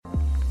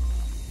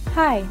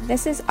Hi,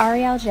 this is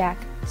Ariel Jack,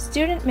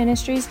 Student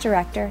Ministries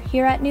Director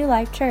here at New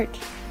Life Church.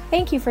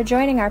 Thank you for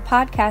joining our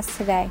podcast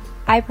today.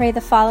 I pray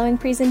the following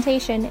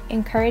presentation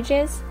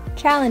encourages,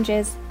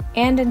 challenges,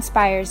 and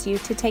inspires you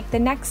to take the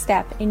next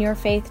step in your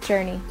faith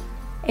journey.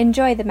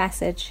 Enjoy the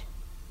message.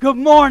 Good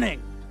morning.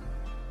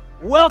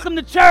 Welcome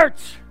to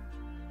church.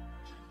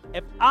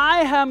 If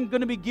I am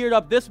going to be geared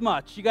up this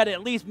much, you got to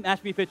at least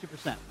match me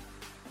 50%.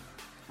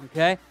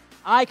 Okay?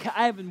 I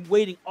have been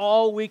waiting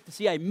all week to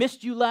see. I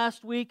missed you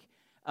last week,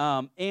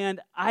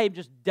 and I am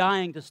just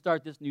dying to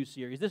start this new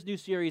series. This new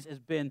series has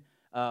been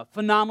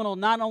phenomenal,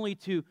 not only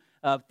to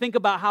think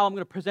about how I'm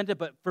going to present it,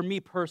 but for me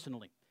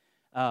personally.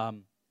 So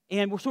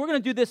we're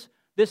going to do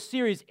this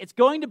series. It's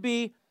going to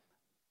be,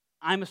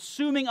 I'm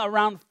assuming,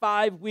 around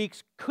 5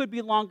 weeks. Could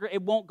be longer.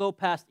 It won't go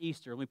past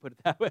Easter. Let me put it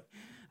that way.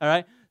 All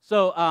right?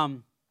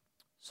 So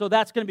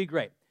that's going to be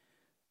great.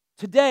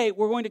 Today,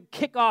 we're going to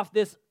kick off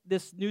this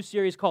new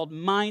series called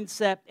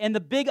Mindset. And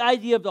the big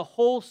idea of the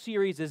whole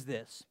series is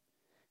this.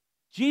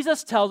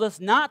 Jesus tells us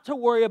not to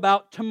worry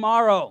about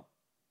tomorrow.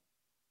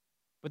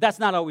 But that's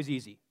not always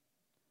easy.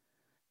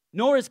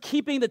 Nor is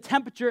keeping the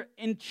temperature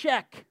in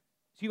check.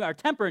 Our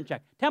temper in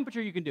check.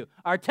 Temperature you can do.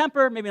 Our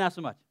temper, maybe not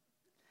so much.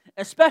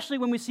 Especially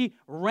when we see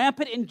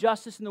rampant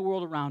injustice in the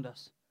world around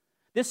us.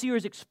 This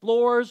series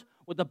explores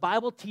what the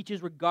Bible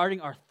teaches regarding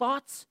our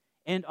thoughts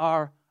and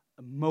our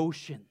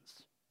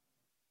emotions.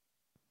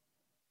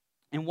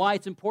 And why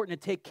it's important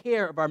to take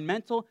care of our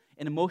mental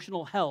and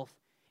emotional health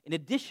in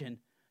addition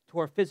to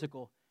our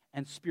physical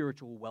and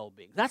spiritual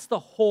well-being. We're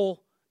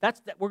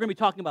going to be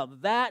talking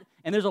about that,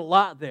 and there's a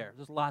lot there.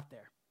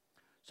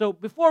 So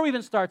before we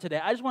even start today,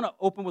 I just want to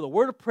open with a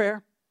word of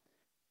prayer,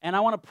 and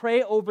I want to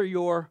pray over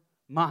your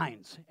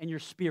minds and your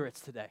spirits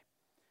today,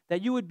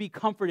 that you would be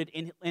comforted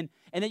and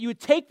that you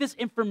would take this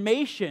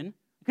information,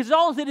 because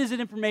all it is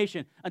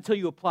information until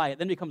you apply it.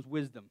 Then it becomes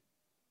wisdom,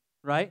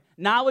 right?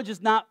 Knowledge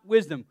is not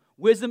wisdom.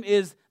 Wisdom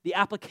is the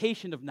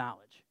application of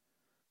knowledge.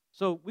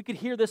 So we could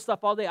hear this stuff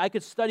all day. I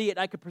could study it.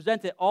 I could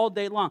present it all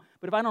day long.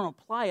 But if I don't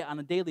apply it on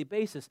a daily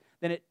basis,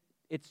 then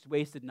it's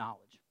wasted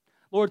knowledge.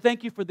 Lord,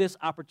 thank you for this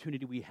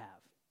opportunity we have.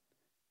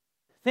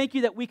 Thank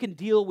you that we can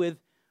deal with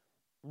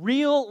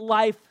real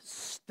life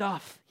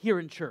stuff here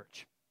in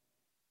church.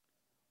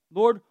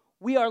 Lord,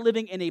 we are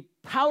living in a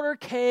powder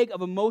keg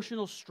of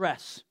emotional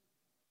stress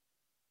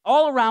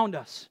all around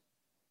us.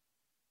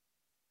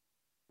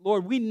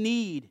 Lord, we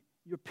need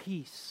your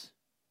peace.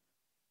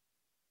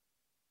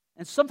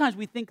 And sometimes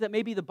we think that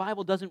maybe the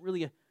Bible doesn't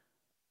really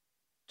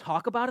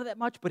talk about it that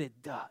much, but it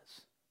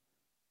does.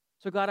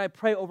 So God, I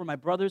pray over my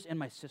brothers and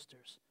my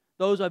sisters,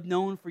 those I've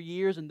known for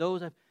years and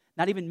those I've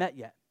not even met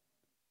yet.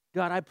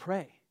 God, I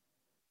pray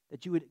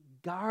that you would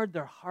guard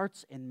their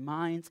hearts and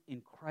minds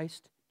in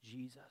Christ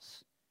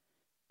Jesus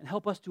and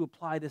help us to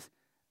apply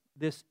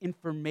this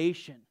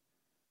information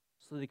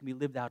so that it can be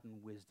lived out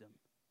in wisdom.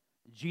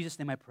 In Jesus'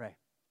 name I pray.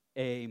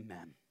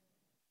 Amen.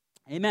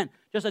 Amen.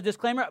 Just a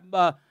disclaimer,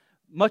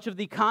 much of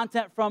the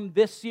content from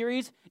this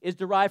series is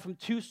derived from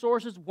two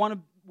sources, one of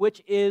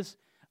which is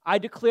I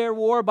Declare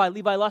War by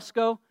Levi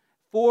Lusko,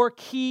 4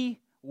 key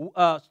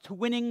to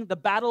winning the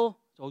battle,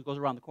 so it goes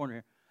around the corner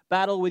here,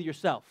 battle with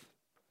yourself.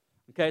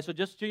 Okay, so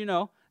just so you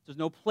know, there's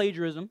no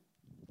plagiarism.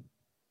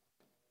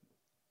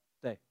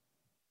 All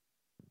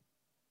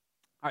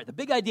right, the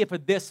big idea for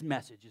this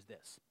message is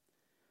this.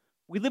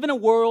 We live in a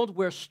world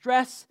where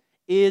stress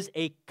is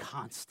a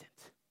constant.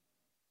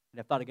 And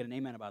I thought I'd get an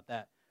amen about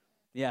that.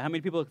 Yeah, how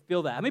many people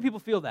feel that? How many people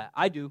feel that?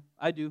 I do.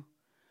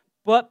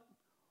 But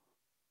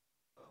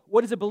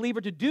what is a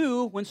believer to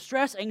do when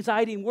stress,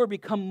 anxiety, and worry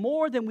become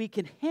more than we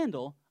can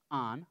handle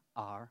on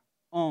our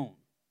own?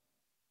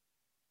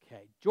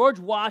 Okay, George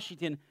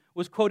Washington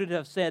was quoted to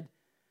have said,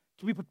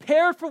 "To be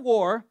prepared for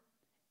war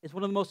is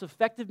one of the most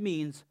effective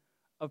means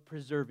of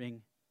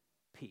preserving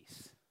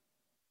peace."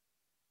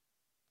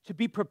 To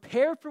be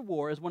prepared for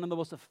war is one of the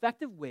most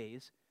effective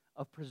ways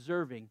of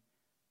preserving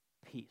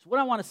peace. What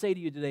I want to say to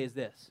you today is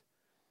this.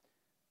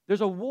 There's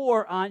a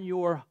war on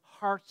your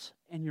hearts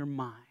and your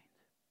mind.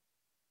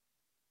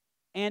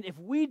 And if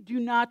we do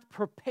not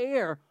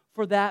prepare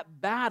for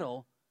that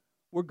battle,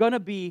 we're going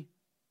to be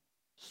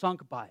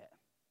sunk by it.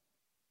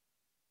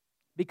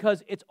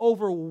 Because it's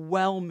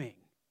overwhelming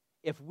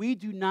if we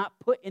do not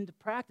put into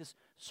practice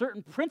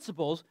certain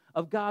principles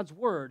of God's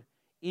Word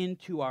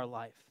into our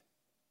life.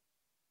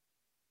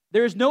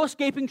 There is no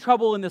escaping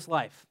trouble in this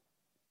life.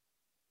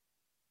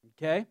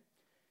 Okay?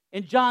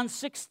 In John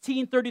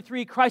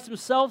 16:33, Christ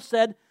himself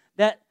said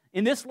that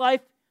in this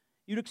life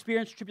you'd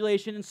experience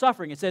tribulation and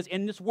suffering. It says,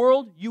 in this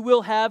world you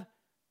will have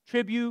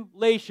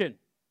tribulation.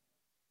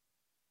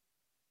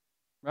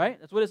 Right?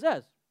 That's what it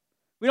says.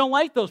 We don't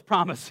like those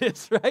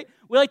promises, right?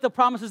 We like the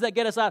promises that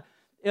get us out.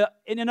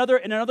 In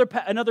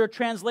another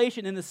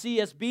translation in the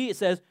CSB, it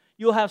says,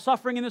 you'll have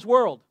suffering in this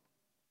world.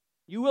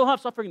 You will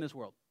have suffering in this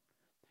world.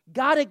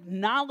 God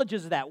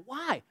acknowledges that.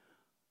 Why?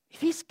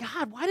 If he's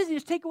God, why doesn't he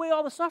just take away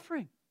all the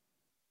suffering?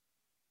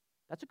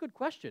 That's a good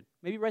question.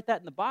 Maybe write that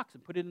in the box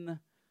and put it in the...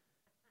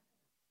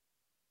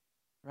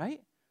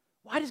 Right?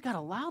 Why does God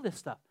allow this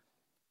stuff?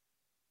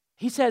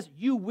 He says,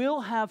 you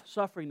will have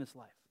suffering in this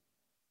life.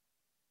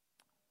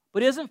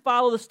 But he doesn't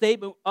follow the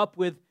statement up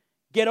with,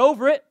 get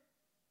over it,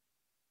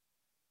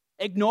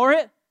 ignore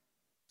it,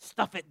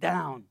 stuff it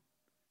down.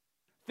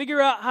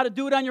 Figure out how to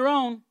do it on your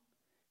own.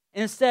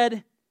 And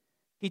instead,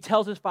 he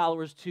tells his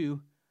followers to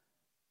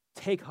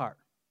take heart.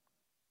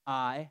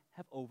 I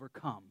have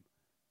overcome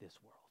this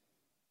world.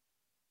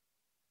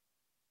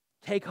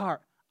 Take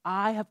heart.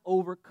 I have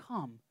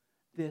overcome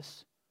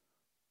this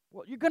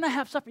world. You're going to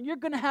have suffering. You're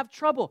going to have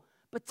trouble.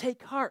 But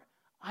take heart.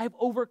 I have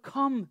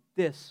overcome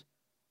this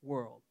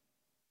world.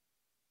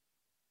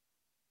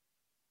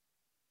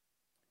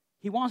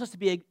 He wants us to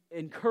be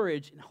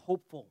encouraged and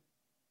hopeful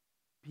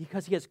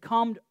because he has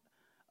come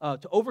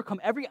to overcome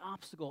every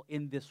obstacle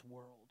in this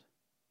world.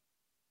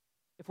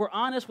 If we're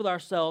honest with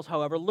ourselves,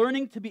 however,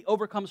 learning to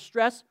overcome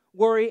stress,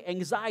 worry,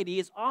 anxiety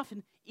is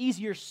often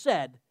easier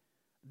said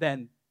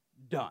than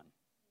done,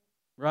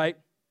 right?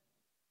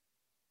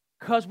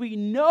 Because we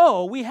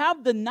know, we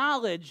have the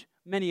knowledge,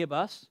 many of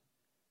us,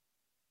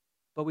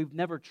 but we've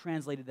never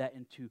translated that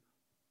into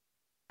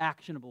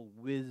actionable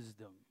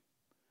wisdom.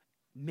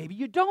 Maybe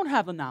you don't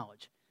have the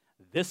knowledge.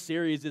 This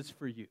series is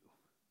for you.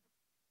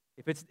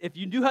 If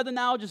you do have the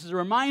knowledge, this is a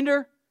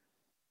reminder.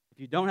 If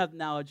you don't have the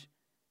knowledge,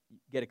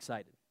 get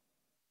excited.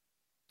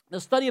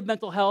 The study of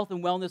mental health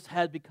and wellness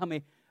has become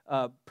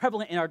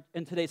prevalent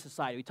in today's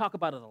society. We talk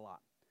about it a lot.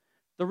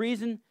 The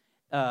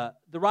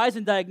rise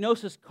in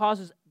diagnosis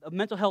causes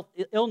mental health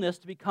illness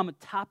to become a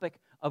topic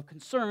of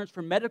concerns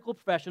for medical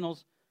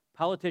professionals,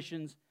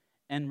 politicians,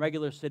 and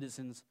regular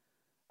citizens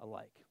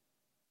alike.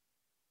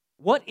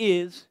 What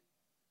is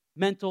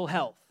mental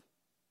health?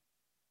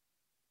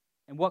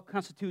 And what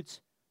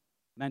constitutes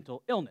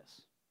mental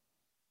illness?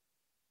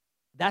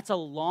 That's a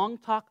long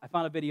talk. I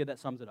found a video that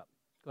sums it up.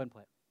 Go ahead and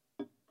play it.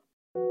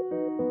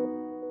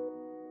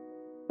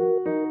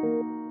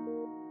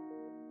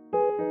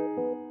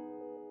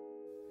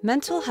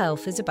 Mental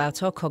health is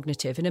about our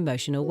cognitive and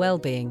emotional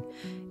well-being.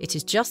 It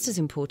is just as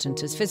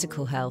important as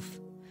physical health.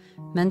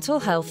 Mental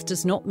health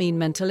does not mean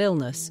mental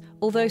illness,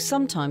 although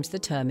sometimes the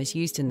term is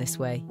used in this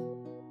way.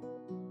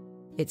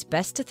 It's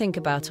best to think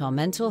about our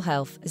mental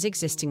health as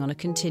existing on a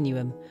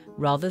continuum,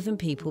 rather than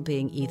people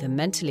being either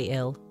mentally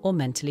ill or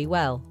mentally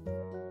well.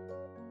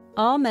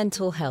 Our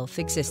mental health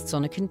exists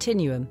on a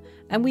continuum,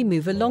 and we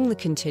move along the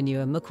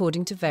continuum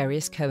according to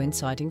various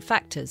coinciding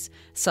factors,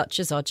 such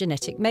as our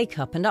genetic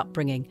makeup and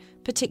upbringing,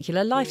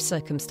 particular life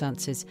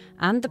circumstances,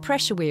 and the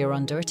pressure we are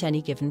under at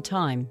any given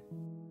time.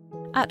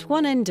 At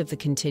one end of the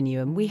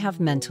continuum, we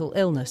have mental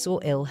illness or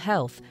ill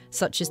health,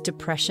 such as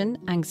depression,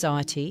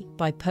 anxiety,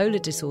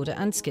 bipolar disorder,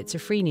 and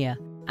schizophrenia.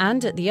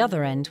 And at the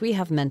other end, we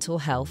have mental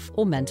health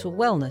or mental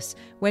wellness,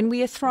 when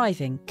we are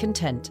thriving,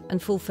 content,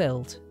 and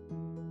fulfilled.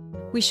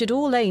 We should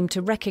all aim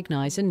to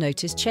recognise and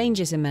notice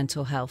changes in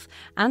mental health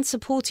and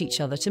support each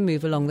other to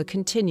move along the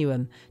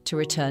continuum to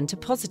return to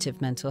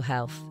positive mental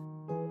health.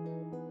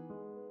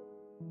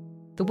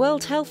 The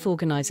World Health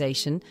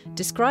Organization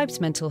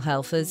describes mental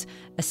health as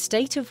a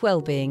state of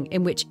well-being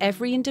in which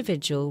every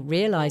individual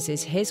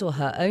realises his or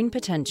her own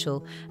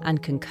potential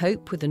and can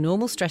cope with the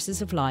normal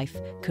stresses of life,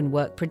 can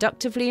work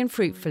productively and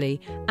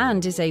fruitfully,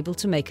 and is able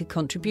to make a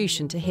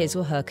contribution to his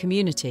or her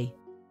community.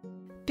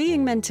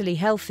 Being mentally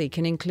healthy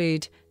can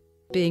include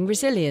being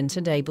resilient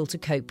and able to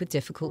cope with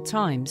difficult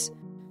times,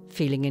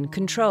 feeling in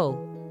control,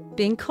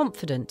 being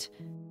confident,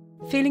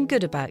 feeling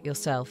good about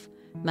yourself,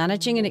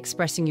 managing and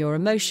expressing your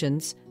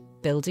emotions,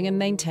 building and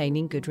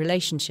maintaining good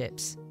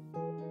relationships.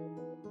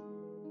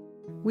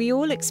 We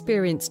all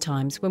experience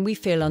times when we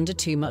feel under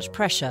too much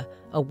pressure,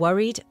 are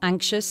worried,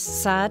 anxious,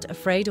 sad,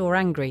 afraid, or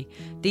angry.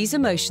 These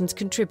emotions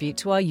contribute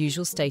to our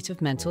usual state of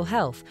mental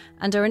health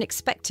and are an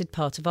expected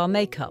part of our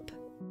makeup.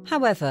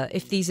 However,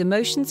 if these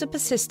emotions are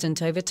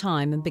persistent over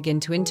time and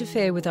begin to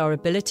interfere with our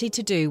ability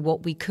to do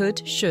what we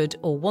could, should,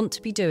 or want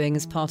to be doing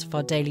as part of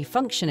our daily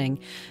functioning,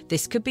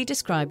 this could be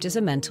described as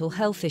a mental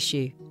health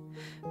issue.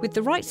 With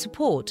the right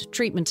support,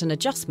 treatment and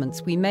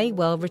adjustments, we may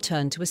well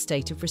return to a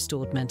state of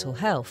restored mental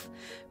health.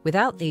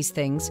 Without these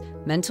things,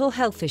 mental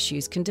health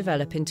issues can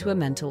develop into a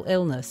mental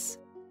illness.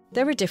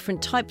 There are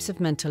different types of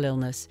mental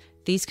illness.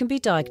 These can be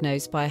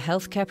diagnosed by a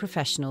healthcare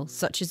professional,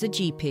 such as a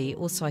GP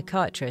or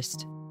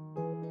psychiatrist.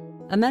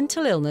 A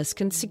mental illness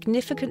can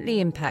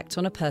significantly impact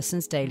on a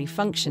person's daily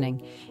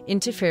functioning,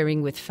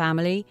 interfering with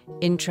family,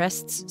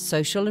 interests,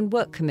 social and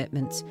work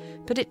commitments,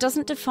 but it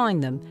doesn't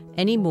define them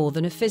any more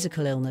than a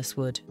physical illness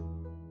would.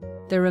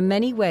 There are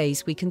many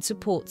ways we can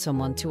support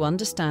someone to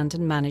understand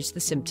and manage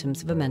the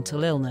symptoms of a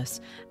mental illness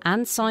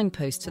and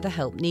signpost to the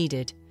help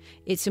needed.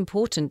 It's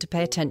important to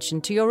pay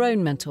attention to your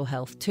own mental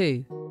health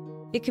too.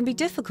 It can be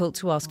difficult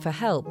to ask for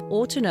help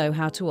or to know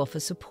how to offer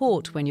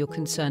support when you're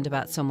concerned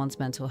about someone's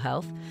mental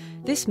health.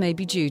 This may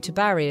be due to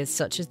barriers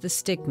such as the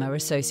stigma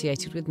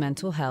associated with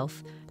mental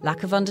health,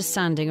 lack of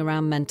understanding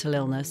around mental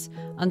illness,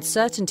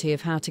 uncertainty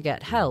of how to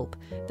get help,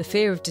 the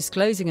fear of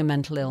disclosing a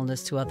mental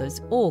illness to others,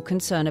 or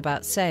concern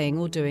about saying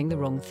or doing the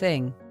wrong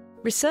thing.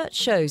 Research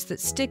shows that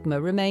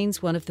stigma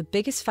remains one of the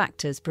biggest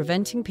factors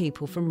preventing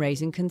people from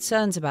raising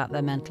concerns about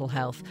their mental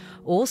health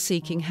or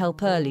seeking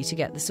help early to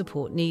get the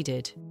support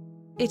needed.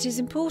 It is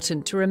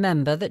important to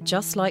remember that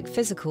just like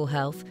physical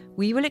health,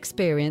 we will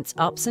experience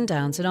ups and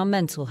downs in our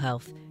mental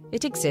health.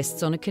 It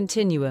exists on a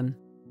continuum.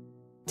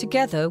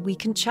 Together, we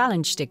can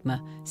challenge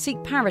stigma,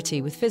 seek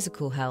parity with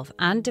physical health,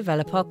 and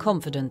develop our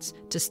confidence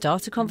to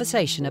start a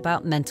conversation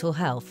about mental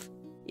health.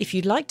 If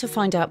you'd like to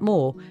find out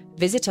more,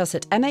 visit us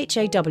at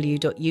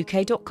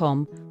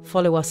mhaw.uk.com,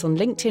 follow us on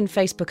LinkedIn,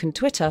 Facebook and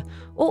Twitter,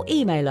 or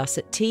email us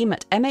at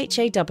team@mhaw.uk.com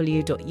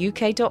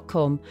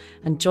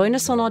and join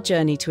us on our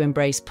journey to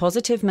embrace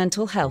positive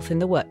mental health in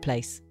the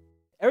workplace.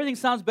 Everything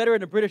sounds better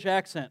in a British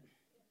accent.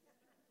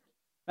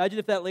 Imagine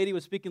if that lady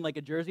was speaking like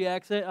a Jersey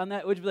accent on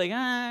that. Would you be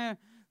like,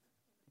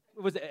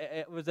 was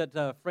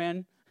that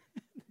Fran,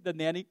 the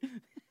nanny?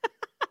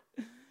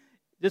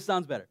 This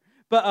sounds better.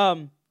 But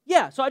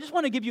yeah, so I just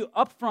want to give you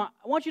up front,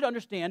 I want you to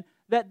understand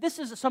that this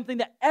is something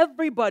that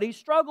everybody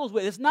struggles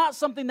with. It's not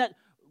something that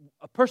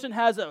a person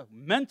has a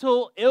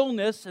mental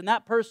illness and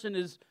that person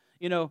is,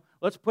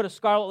 let's put a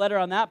scarlet letter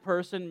on that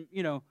person,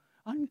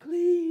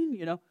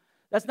 unclean,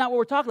 That's not what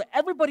we're talking about.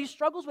 Everybody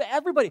struggles with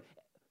everybody.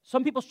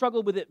 Some people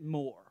struggle with it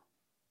more.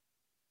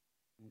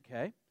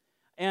 Okay?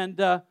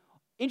 And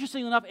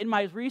interestingly enough, in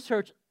my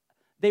research,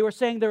 they were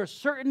saying there are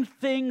certain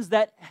things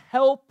that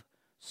help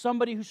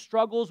somebody who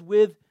struggles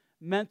with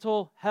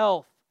mental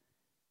health.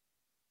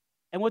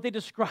 And what they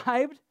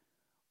described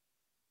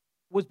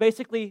was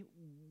basically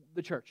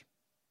the church.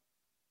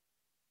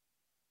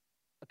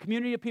 A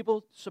community of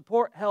people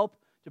support, help,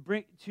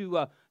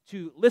 to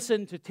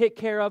listen, to take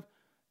care of,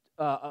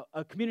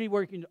 a community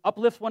where you can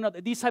uplift one another,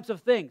 these types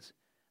of things.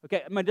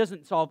 Okay, it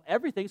doesn't solve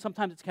everything.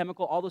 Sometimes it's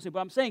chemical, all those things. But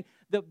I'm saying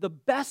the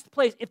best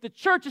place, if the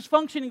church is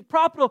functioning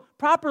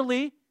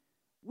properly,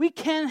 we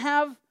can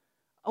have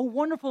a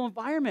wonderful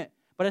environment.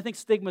 But I think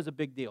stigma is a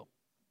big deal,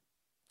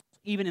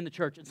 even in the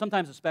church, and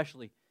sometimes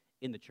especially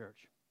in the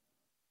church.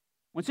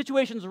 When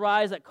situations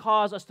arise that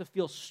cause us to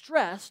feel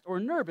stressed or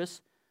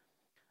nervous,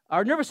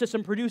 our nervous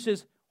system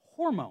produces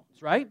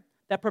hormones, right,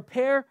 that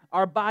prepare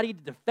our body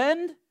to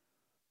defend.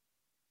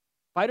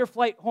 Fight or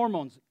flight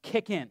hormones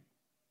kick in.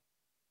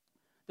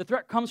 The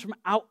threat comes from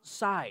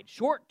outside.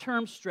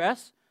 Short-term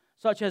stress,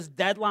 such as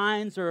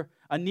deadlines or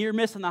a near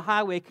miss on the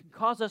highway, can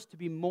cause us to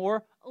be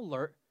more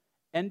alert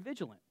and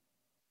vigilant.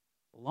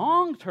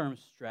 Long-term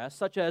stress,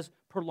 such as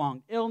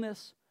prolonged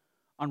illness,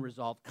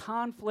 unresolved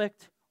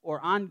conflict, or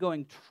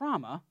ongoing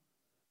trauma,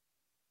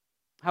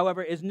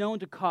 however, is known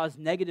to cause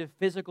negative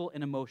physical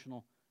and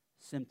emotional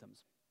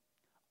symptoms.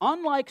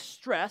 Unlike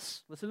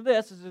stress, listen to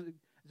this is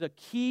a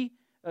key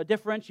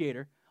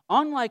differentiator.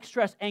 Unlike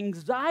stress,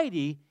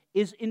 anxiety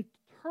is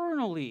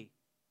internally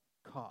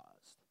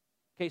caused.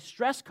 Okay,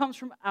 stress comes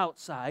from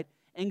outside,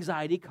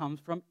 anxiety comes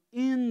from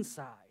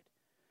inside.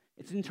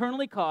 It's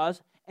internally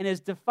caused and is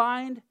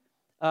defined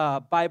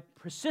by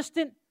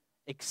persistent,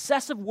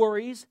 excessive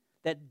worries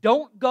that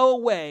don't go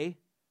away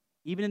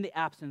even in the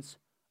absence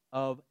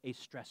of a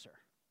stressor.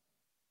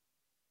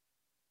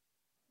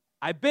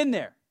 I've been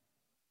there.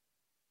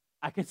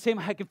 I can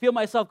feel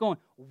myself going,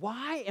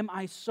 why am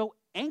I so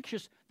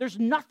anxious? There's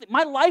nothing.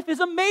 My life is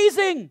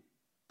amazing.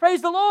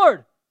 Praise the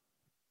Lord.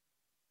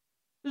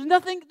 There's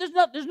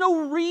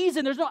no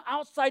reason, there's no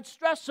outside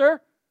stressor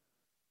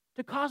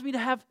to cause me to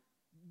have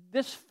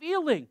this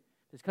feeling.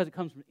 It's because it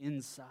comes from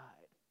inside.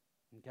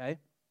 Okay?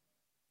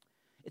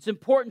 It's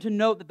important to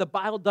note that the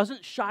Bible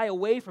doesn't shy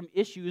away from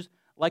issues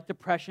like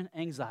depression,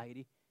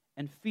 anxiety,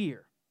 and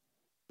fear.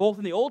 Both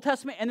in the Old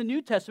Testament and the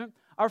New Testament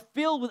are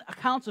filled with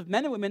accounts of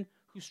men and women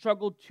who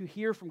struggled to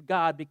hear from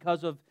God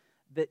because of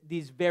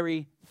these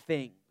very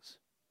things.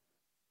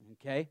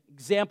 Okay?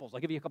 Examples. I'll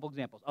give you a couple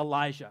examples.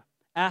 Elijah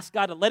asked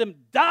God to let him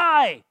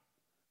die.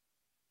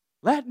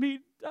 Let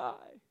me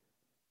die.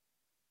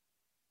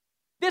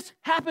 This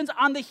happens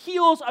on the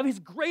heels of his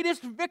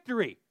greatest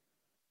victory.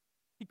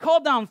 He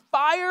called down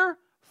fire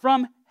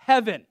from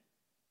heaven.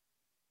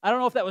 I don't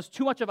know if that was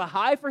too much of a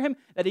high for him,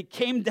 that he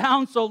came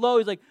down so low,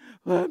 he's like,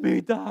 let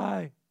me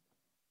die.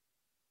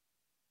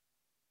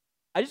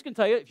 I just can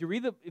tell you, if you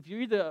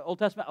read the Old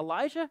Testament,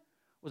 Elijah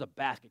was a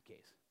basket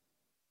case.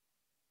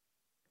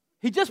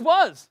 He just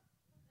was.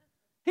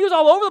 He was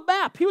all over the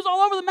map. He was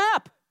all over the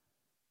map.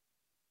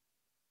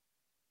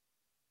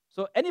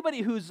 So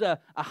anybody who's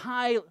a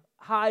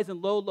highs and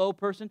low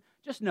person,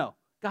 just know,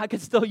 God can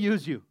still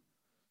use you.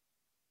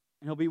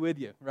 And He'll be with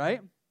you,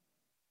 right?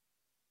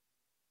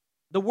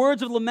 The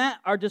words of lament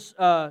are just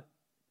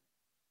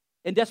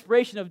in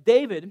desperation of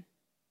David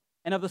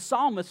and of the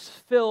psalmists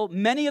fill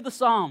many of the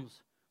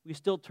Psalms we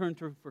still turn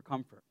to for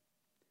comfort.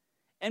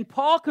 And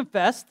Paul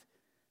confessed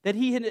that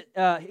he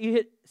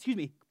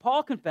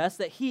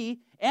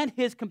and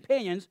his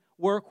companions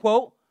were,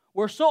 quote,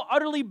 were so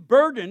utterly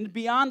burdened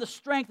beyond the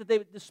strength that they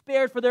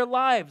despaired for their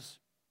lives.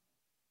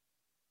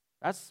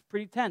 That's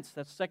pretty tense.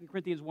 That's 2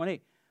 Corinthians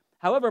 1:8.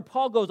 However,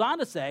 Paul goes on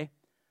to say,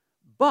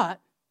 but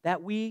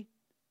that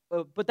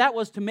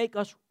was to make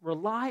us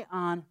rely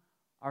on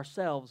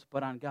ourselves,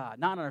 but on God.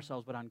 Not on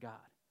ourselves, but on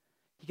God.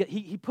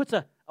 He puts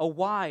a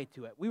why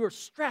to it. We were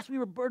stressed. We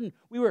were burdened.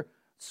 We were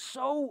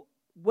so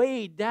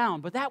weighed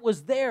down. But that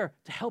was there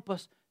to help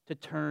us to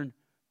turn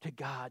to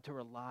God, to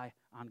rely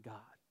on God.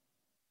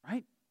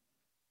 Right?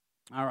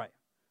 All right.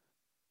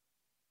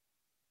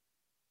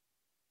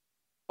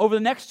 Over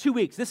the next 2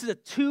 weeks, this is a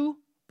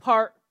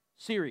 2-part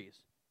series.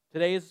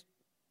 Today is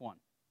 1.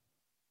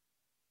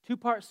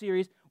 2-part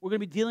series. We're going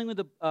to be dealing with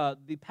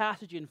the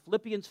passage in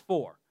Philippians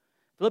 4.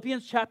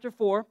 Philippians chapter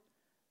 4,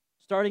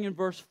 starting in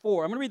verse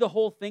 4. I'm going to read the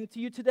whole thing to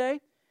you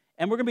today,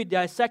 and we're going to be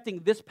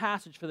dissecting this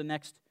passage for the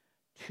next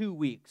 2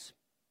 weeks.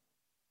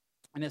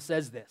 And it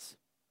says this.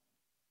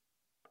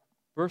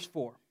 Verse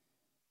 4.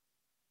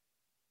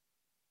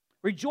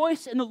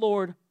 Rejoice in the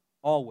Lord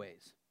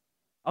always.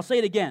 I'll say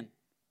it again.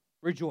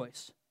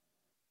 Rejoice.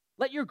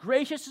 Let your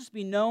graciousness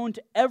be known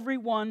to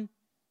everyone.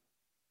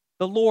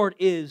 The Lord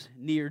is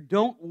near.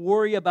 Don't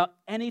worry about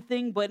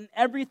anything, but in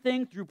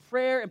everything, through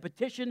prayer and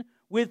petition,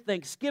 with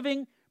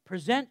thanksgiving,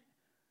 present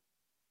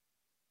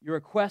your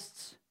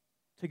requests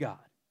to God.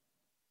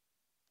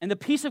 And the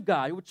peace of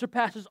God, which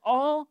surpasses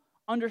all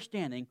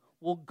understanding,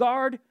 will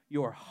guard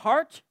your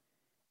heart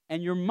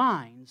and your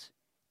minds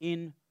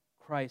in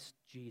Christ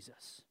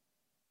Jesus.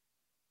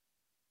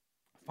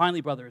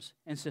 Finally, brothers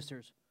and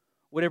sisters,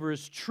 whatever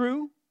is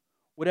true,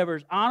 whatever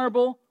is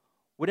honorable,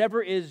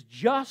 whatever is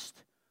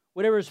just,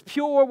 whatever is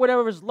pure,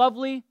 whatever is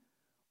lovely,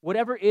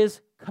 whatever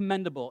is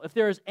commendable, if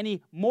there is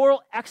any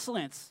moral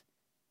excellence,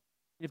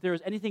 if there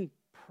is anything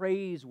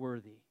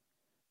praiseworthy,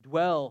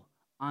 dwell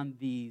on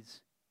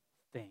these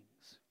things.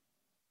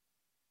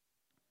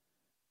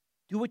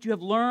 Do what you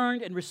have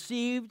learned and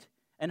received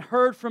and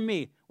heard from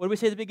me. What did we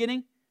say at the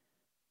beginning?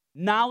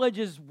 Knowledge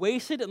is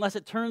wasted unless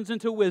it turns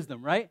into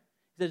wisdom, right?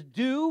 He says,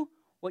 do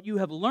what you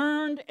have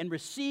learned and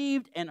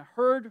received and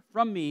heard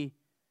from me,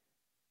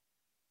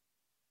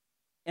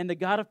 and the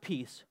God of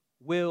peace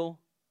will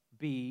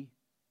be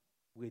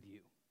with you.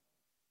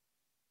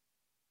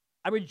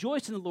 I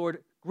rejoice in the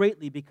Lord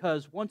greatly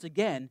because, once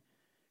again,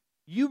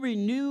 you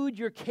renewed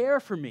your care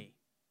for me.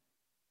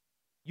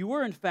 You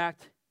were, in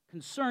fact,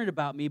 concerned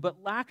about me,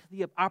 but lacked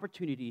the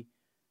opportunity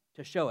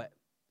to show it.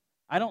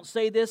 I don't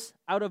say this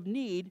out of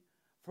need,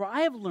 for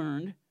I have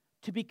learned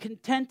to be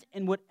content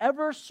in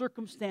whatever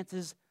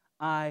circumstances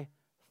I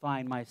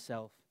find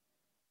myself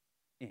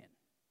in.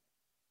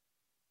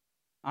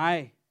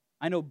 I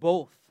know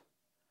both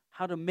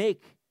how to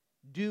make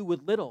do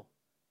with little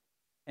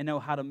and know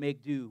how to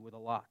make do with a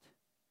lot.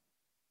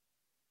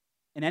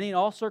 In any and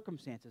all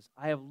circumstances,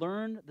 I have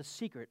learned the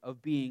secret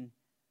of being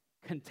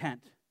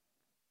content,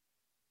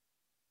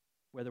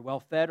 whether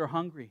well-fed or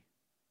hungry,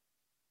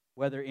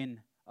 whether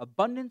in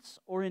abundance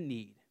or in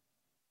need.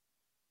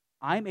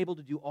 I am able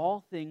to do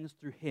all things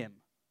through Him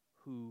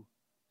who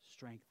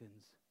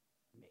strengthens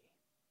me.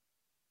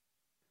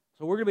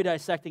 So we're going to be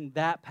dissecting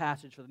that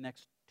passage for the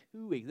next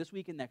 2 weeks, this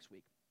week and next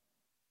week.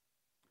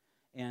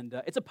 And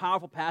it's a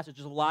powerful passage.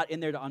 There's a lot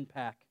in there to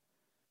unpack.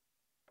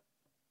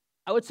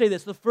 I would say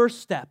this, the first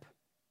step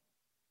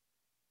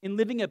in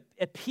living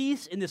at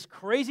peace in this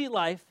crazy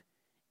life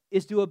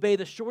is to obey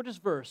the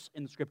shortest verse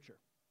in Scripture.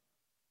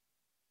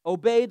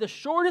 Obey the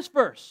shortest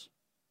verse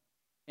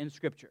in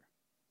Scripture.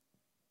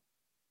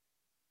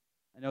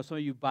 I know some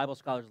of you Bible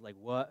scholars are like,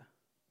 what?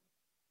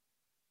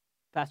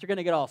 Pastor, you're going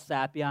to get all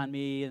sappy on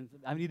me, and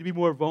I need to be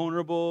more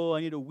vulnerable,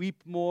 I need to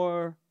weep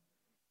more.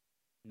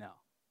 No.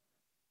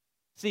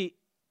 See,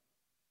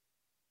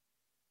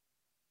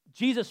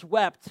 Jesus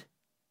wept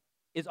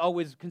is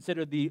always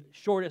considered the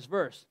shortest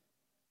verse.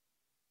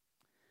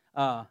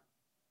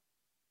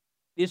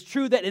 It's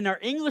true that in our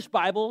English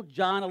Bible,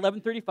 John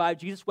 11:35,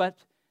 Jesus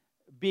wept,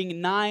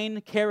 being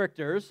 9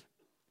 characters,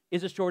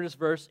 is the shortest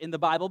verse in the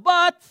Bible,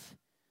 but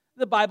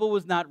the Bible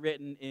was not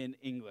written in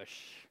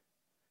English.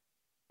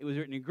 It was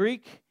written in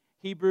Greek,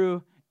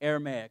 Hebrew,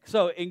 Aramaic.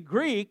 So in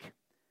Greek,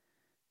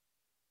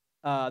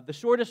 the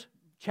shortest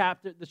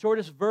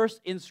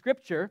verse in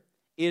Scripture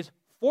is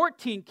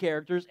 14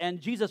 characters, and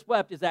Jesus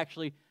wept is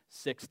actually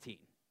 16.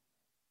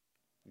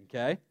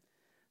 Okay?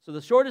 So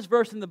the shortest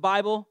verse in the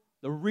Bible,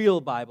 the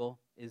real Bible,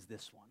 is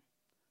this one.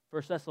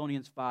 1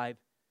 Thessalonians 5:16.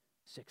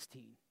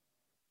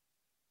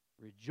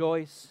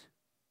 Rejoice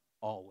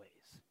always.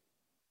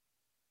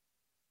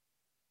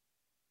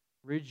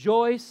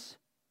 Rejoice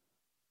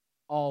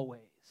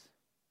always.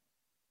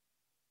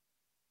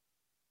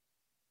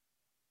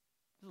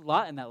 There's a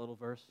lot in that little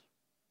verse.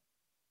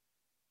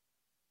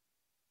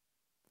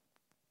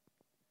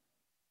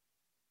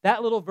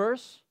 That little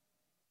verse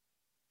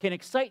can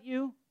excite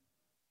you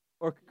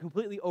or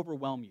completely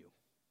overwhelm you.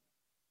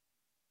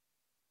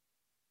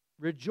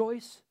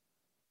 Rejoice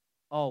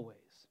always.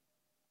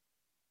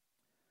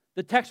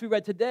 The text we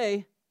read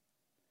today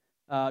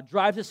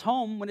drives us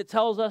home when it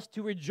tells us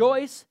to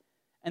rejoice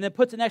and then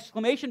puts an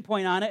exclamation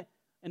point on it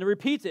and it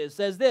repeats it. It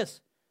says this.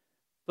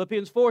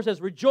 Philippians 4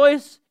 says,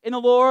 rejoice in the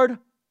Lord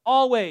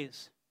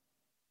always.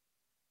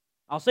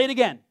 I'll say it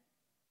again.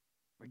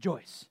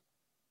 Rejoice.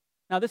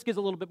 Now this gives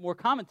a little bit more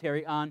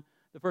commentary on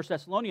the 1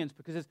 Thessalonians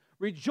because it's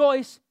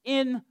rejoice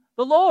in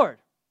the Lord.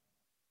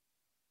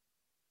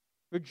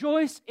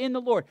 Rejoice in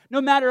the Lord.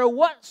 No matter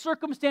what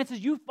circumstances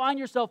you find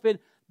yourself in,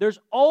 there's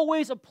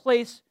always a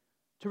place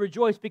to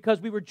rejoice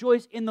because we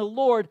rejoice in the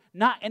Lord,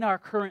 not in our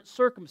current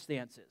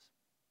circumstances.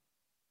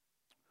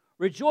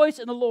 Rejoice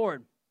in the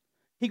Lord.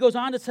 He goes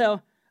on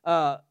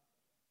to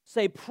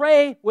say,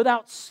 pray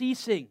without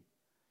ceasing.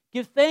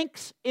 Give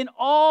thanks in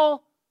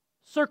all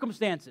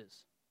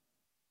circumstances.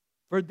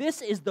 For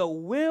this is the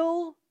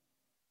will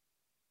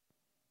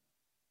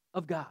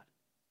of God.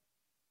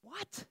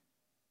 What?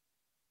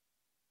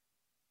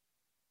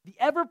 The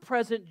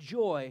ever-present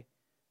joy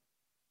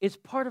is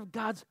part of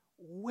God's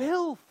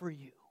will for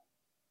you.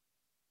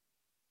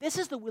 This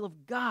is the will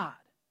of God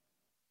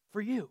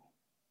for you.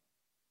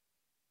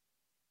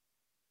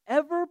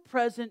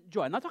 Ever-present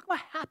joy. I'm not talking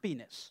about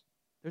happiness.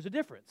 There's a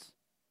difference.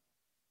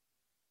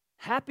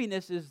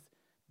 Happiness is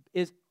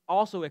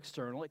also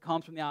external. It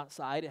comes from the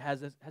outside. It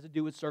has to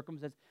do with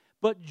circumstances.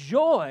 But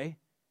joy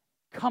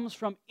comes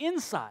from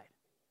inside.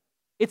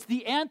 It's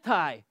the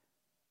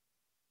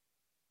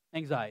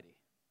anti-anxiety.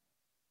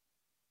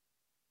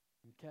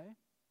 Okay?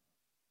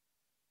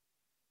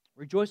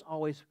 Rejoice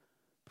always.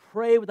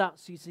 Pray without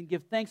ceasing.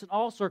 Give thanks in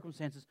all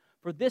circumstances,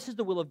 for this is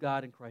the will of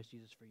God in Christ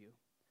Jesus for you.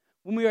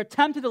 When we are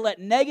tempted to let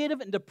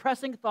negative and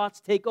depressing thoughts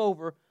take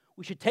over,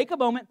 we should take a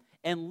moment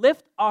and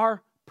lift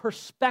our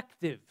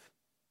perspective.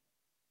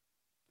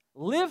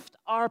 Lift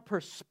our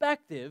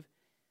perspective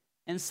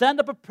and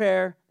send up a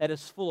prayer that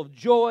is full of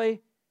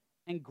joy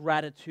and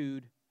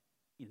gratitude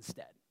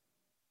instead.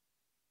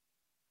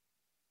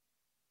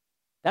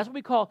 That's what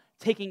we call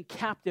taking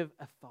captive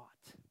a thought.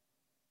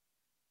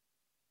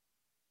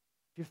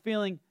 If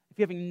you're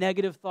having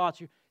negative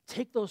thoughts, you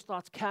take those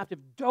thoughts captive.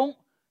 Don't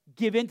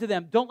give in to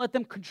them. Don't let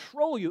them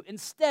control you.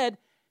 Instead,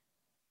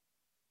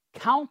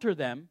 counter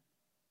them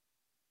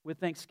with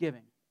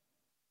thanksgiving.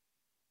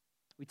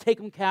 We take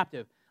them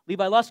captive.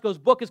 Levi Lusko's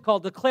book is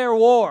called Declare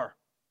War.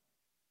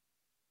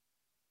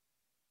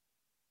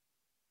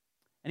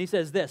 And he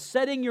says this,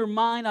 setting your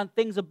mind on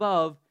things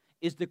above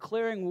is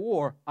declaring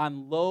war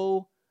on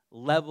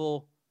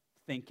low-level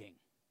thinking.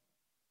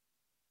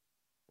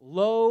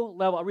 Low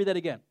level, I'll read that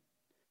again.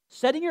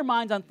 Setting your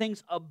minds on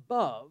things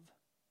above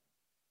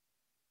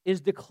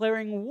is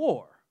declaring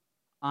war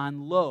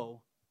on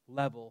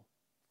low-level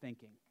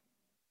thinking.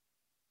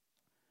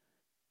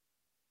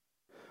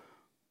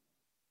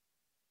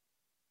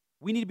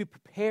 We need to be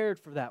prepared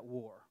for that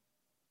war.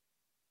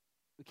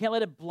 We can't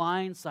let it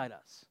blindside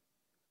us.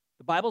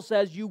 The Bible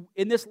says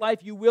in this life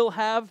you will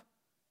have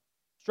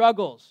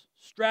struggles,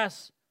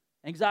 stress,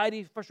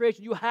 anxiety,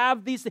 frustration. You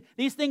have these things.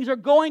 These things are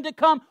going to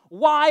come.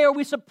 Why are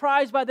we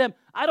surprised by them?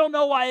 I don't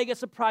know why I get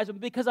surprised by them,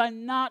 because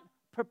I'm not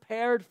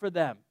prepared for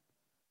them.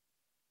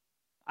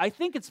 I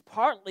think it's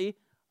partly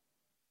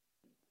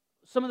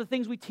some of the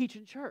things we teach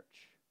in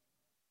church.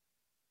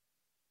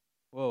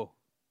 Whoa.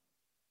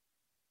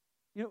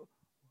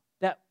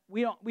 That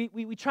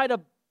we try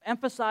to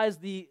emphasize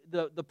the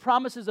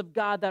promises of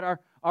God that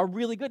are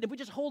really good. If we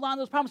just hold on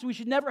to those promises, we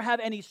should never have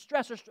any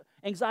stress or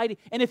anxiety.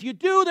 And if you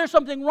do, there's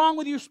something wrong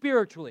with you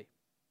spiritually.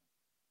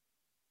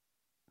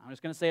 I'm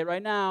just going to say it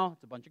right now.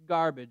 It's a bunch of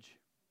garbage.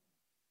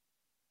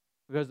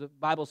 Because the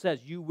Bible says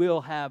you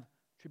will have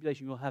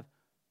tribulation, you will have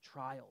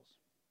trials.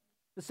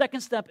 The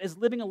second step is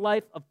living a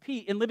life of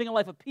peace. In living a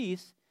life of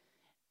peace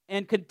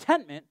and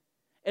contentment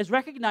is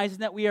recognizing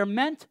that we are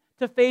meant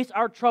to face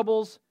our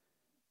troubles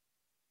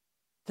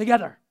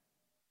together.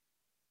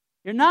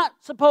 You're not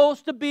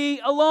supposed to be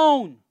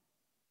alone.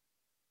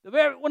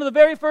 One of the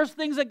very first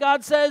things that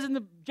God says in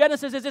the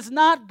Genesis is it's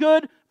not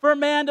good for a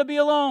man to be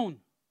alone.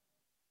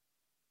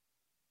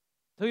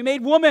 So he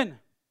made woman.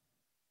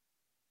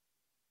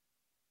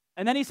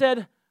 And then he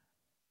said,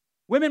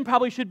 women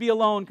probably should be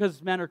alone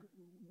because men are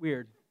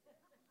weird.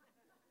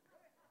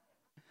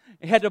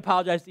 He had to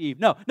apologize to Eve.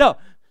 No.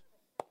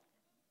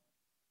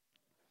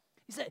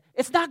 He said,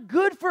 it's not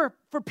good for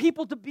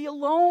people to be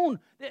alone.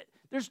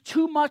 There's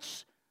too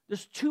much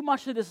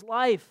to this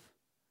life.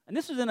 And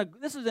this is in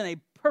a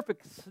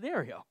perfect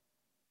scenario.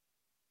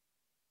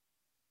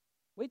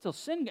 Wait till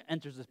sin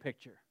enters this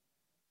picture.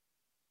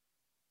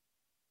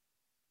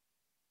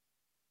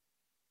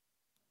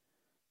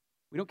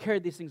 We don't carry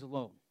these things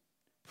alone.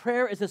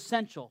 Prayer is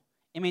essential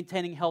in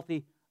maintaining a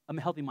healthy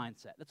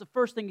mindset. That's the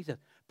first thing he says.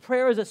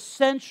 Prayer is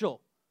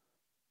essential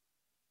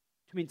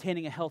to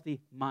maintaining a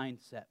healthy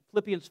mindset.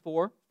 Philippians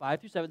 4,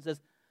 5-7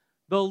 says,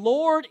 the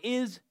Lord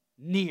is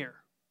near.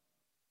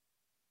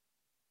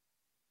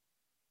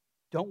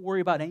 Don't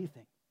worry about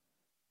anything,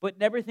 but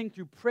in everything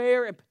through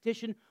prayer and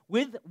petition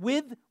with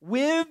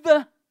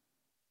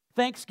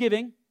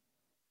thanksgiving,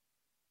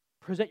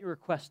 present your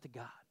requests to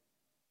God.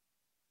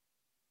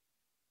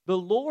 The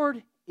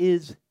Lord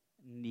is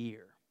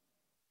near.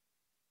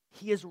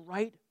 He is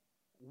right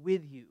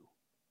with you.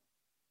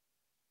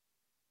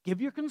 Give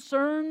your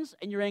concerns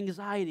and your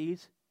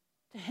anxieties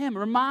to Him.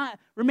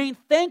 Remain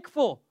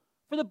thankful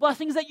for the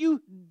blessings that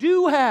you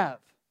do have.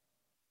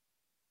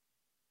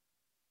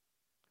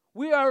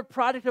 We are a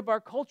product of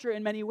our culture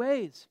in many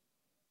ways.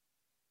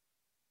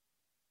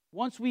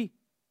 Once we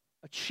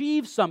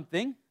achieve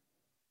something,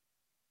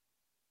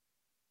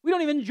 We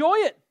don't even enjoy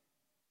it.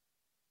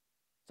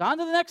 It's on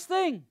to the next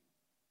thing.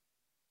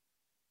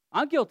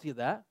 I'm guilty of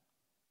that.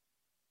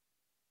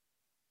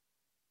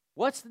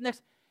 What's the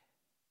next?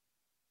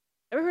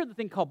 Ever heard of the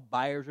thing called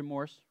buyer's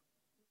remorse?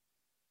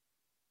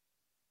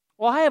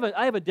 Well, I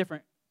have a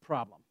different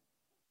problem.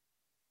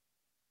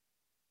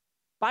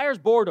 Buyer's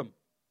boredom.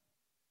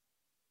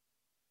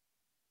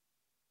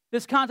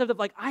 This concept of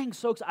like, I'm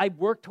so excited, I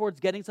work towards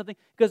getting something.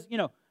 Because,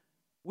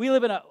 we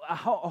live in a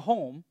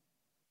home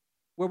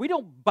where we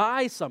don't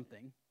buy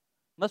something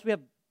unless we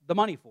have the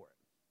money for it.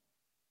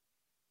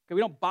 Okay,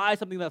 we don't buy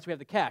something unless we have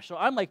the cash. So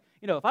I'm like,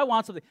 if I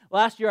want something,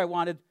 last year I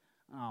wanted,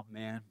 oh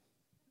man.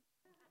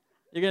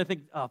 You're going to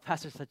think, oh,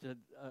 Pastor's such a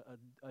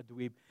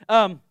dweeb.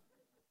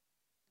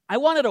 I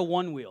wanted a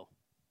one-wheel.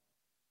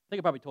 I think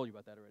I probably told you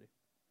about that already.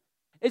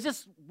 It's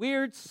this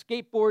weird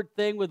skateboard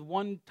thing with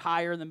one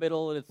tire in the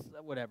middle, and it's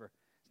whatever.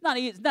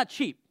 It's not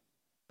cheap,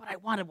 but I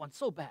wanted one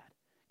so bad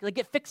because I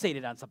get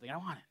fixated on something. I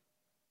want it.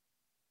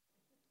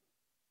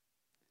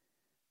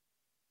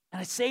 And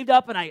I saved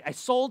up, and I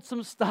sold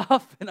some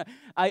stuff, and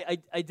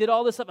I did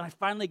all this stuff, and I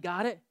finally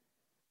got it.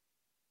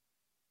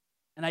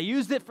 And I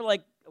used it for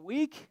like a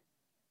week.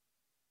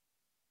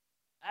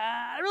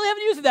 I really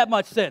haven't used it that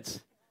much since.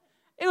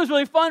 It was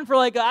really fun for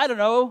like, I don't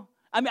know.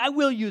 I mean, I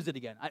will use it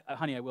again.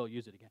 Honey, I will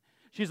use it again.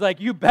 She's like,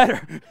 you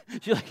better.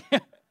 She's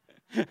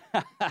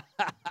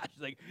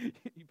like,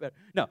 you better.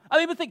 No, I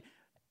mean, but think,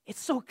 it's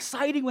so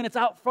exciting when it's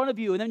out front of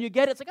you, and then you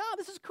get it. It's like, oh,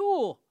 this is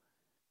cool.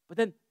 But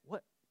then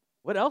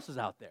what else is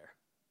out there?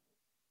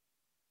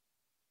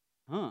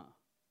 And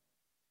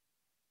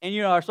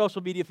our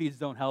social media feeds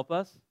don't help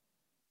us.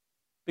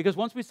 Because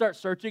once we start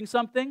searching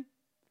something,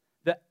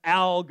 the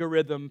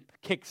algorithm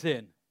kicks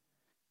in.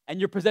 And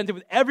you're presented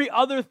with every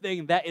other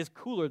thing that is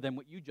cooler than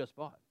what you just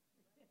bought.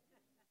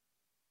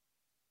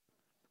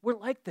 We're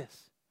like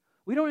this.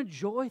 We don't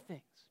enjoy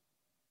things.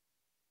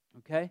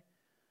 Okay?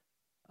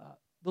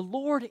 The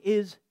Lord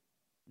is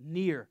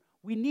near.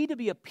 We need to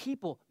be a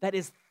people that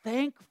is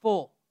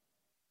thankful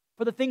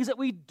for the things that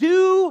we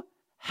do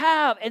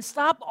have and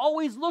stop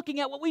always looking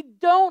at what we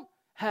don't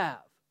have.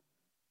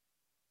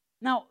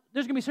 Now,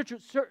 there's going to be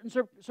certain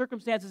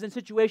circumstances and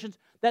situations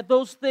that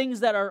those things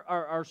that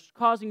are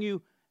causing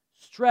you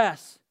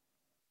stress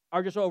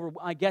are just over.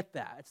 I get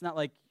that. It's not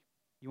like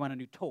you want a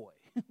new toy.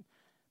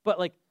 But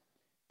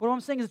what I'm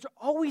saying is there's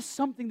always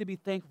something to be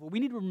thankful for. We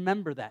need to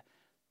remember that.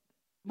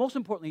 Most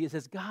importantly, it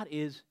says God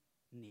is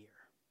near.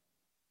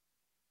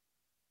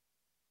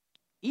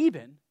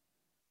 Even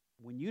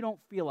when you don't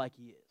feel like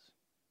He is.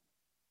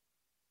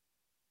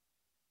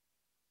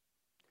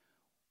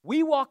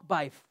 We walk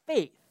by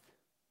faith,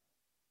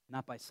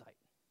 not by sight.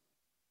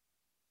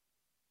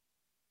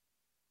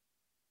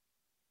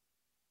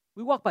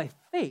 We walk by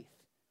faith.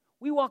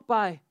 We walk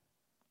by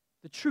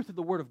the truth of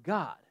the Word of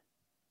God,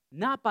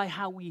 not by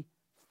how we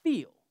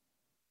feel.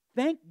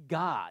 Thank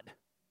God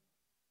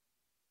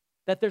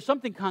that there's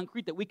something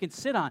concrete that we can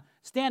sit on,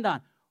 stand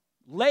on,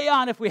 lay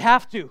on if we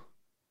have to.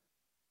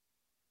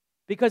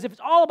 Because if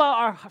it's all about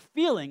our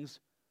feelings,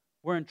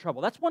 we're in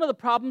trouble. That's one of the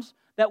problems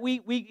that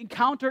we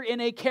encounter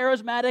in a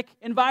charismatic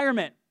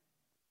environment.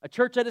 A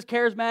church that is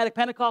charismatic,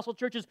 Pentecostal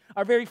churches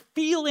are very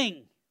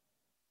feeling.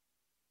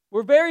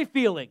 We're very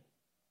feeling.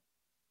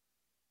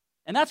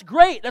 And that's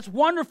great. That's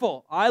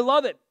wonderful. I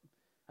love it.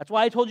 That's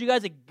why I told you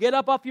guys to get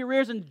up off your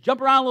rears and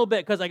jump around a little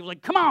bit, because I was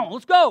like, come on,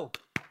 let's go.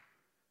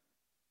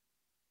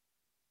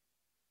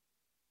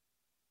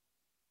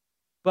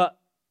 But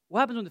what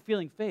happens when the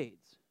feeling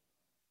fades?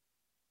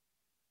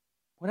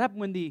 What happens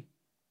when the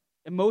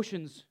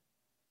emotions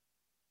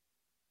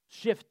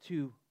shift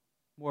to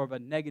more of a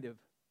negative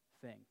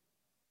thing?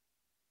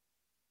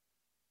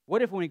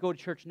 What if when we go to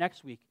church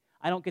next week,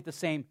 I don't get the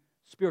same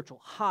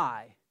spiritual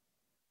high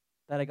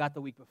that I got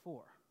the week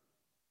before?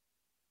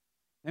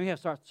 Then we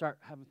have to start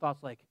having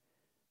thoughts like,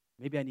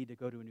 maybe I need to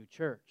go to a new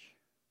church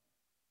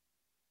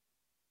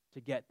to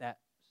get that,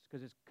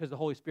 because the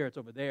Holy Spirit's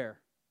over there.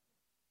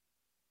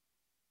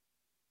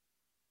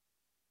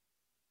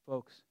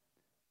 Folks,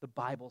 the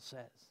Bible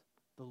says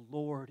the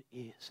Lord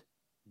is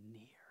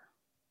near.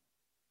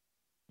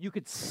 You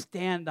could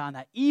stand on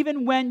that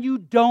even when you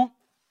don't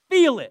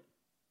feel it.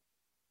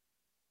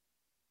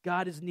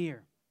 God is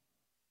near.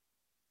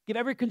 Give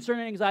every concern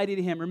and anxiety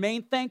to Him.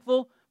 Remain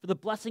thankful for the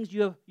blessings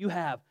you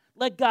have.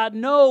 Let God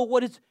know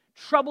what is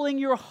troubling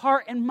your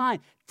heart and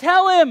mind.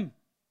 Tell Him.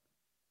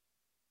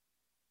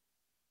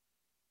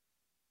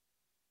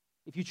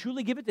 If you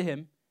truly give it to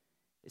Him,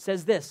 it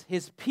says this: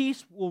 His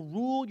peace will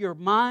rule your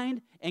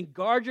mind and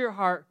guard your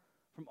heart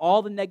from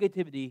all the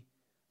negativity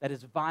that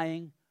is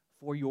vying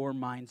for your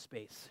mind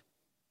space.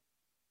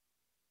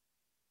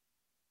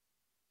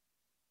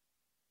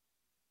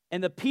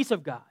 And the peace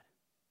of God,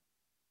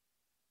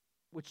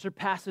 which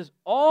surpasses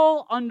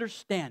all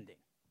understanding.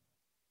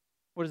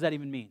 What does that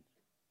even mean?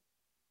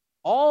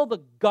 All the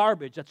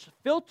garbage that's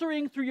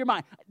filtering through your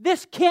mind.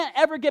 This can't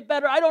ever get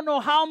better. I don't know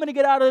how I'm going to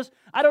get out of this.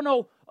 I don't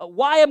know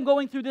why I'm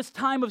going through this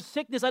time of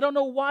sickness. I don't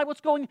know why.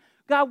 What's going on?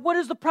 God, what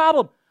is the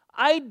problem?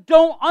 I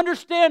don't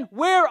understand.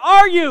 Where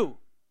are you?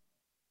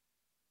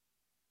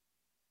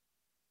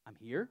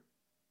 here.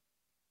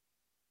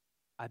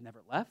 I've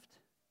never left.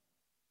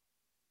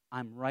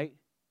 I'm right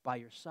by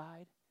your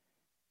side,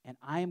 and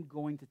I am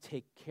going to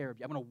take care of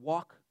you. I'm going to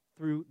walk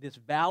through this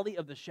valley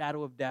of the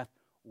shadow of death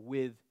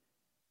with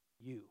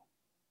you.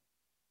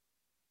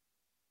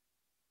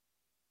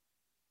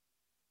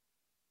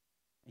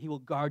 He will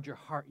guard your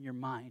heart and your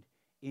mind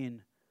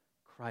in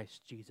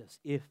Christ Jesus,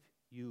 if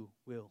you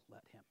will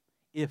let him.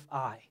 If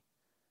I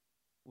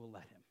will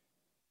let him.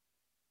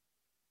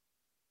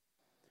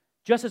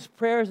 Just as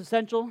prayer is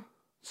essential,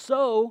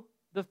 so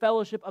the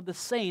fellowship of the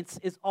saints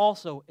is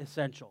also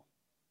essential.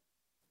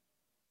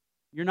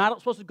 You're not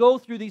supposed to go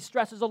through these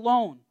stresses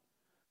alone.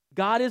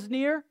 God is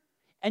near,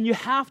 and you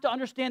have to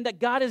understand that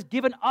God has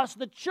given us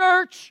the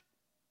church.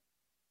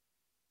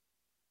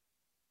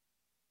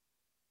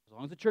 As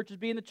long as the church is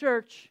being the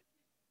church,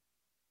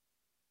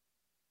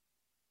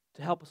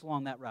 to help us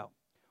along that route.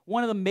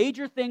 One of the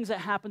major things that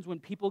happens when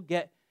people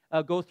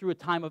go through a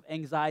time of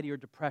anxiety or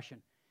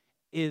depression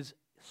is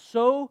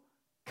so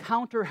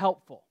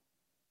counter-helpful.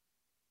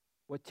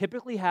 What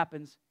typically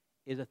happens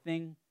is a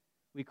thing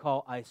we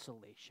call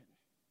isolation.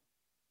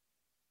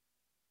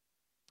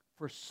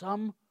 For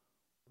some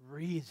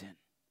reason,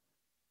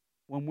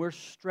 when we're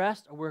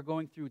stressed or we're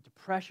going through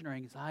depression or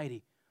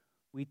anxiety,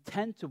 we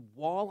tend to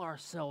wall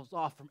ourselves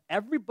off from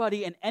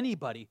everybody and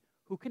anybody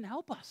who can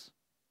help us.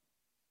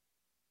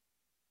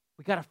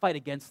 We got to fight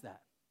against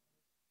that.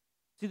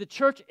 See, the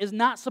church is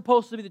not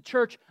supposed to be the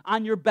church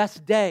on your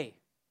best day.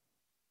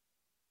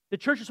 The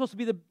church is supposed to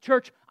be the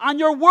church on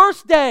your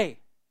worst day.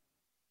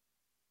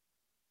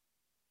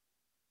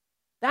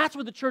 That's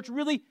where the church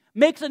really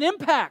makes an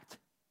impact.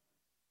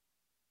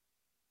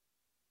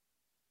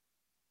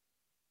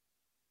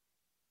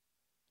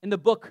 In the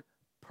book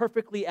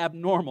Perfectly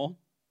Abnormal,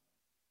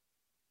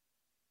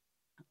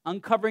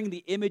 Uncovering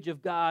the Image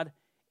of God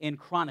in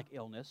Chronic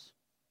Illness,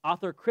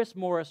 author Chris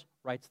Morris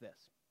writes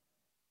this.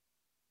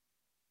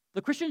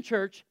 The Christian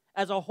church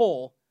as a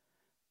whole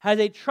has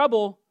a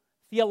trouble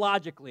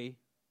theologically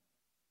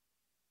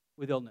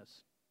with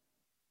illness.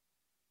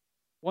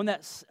 One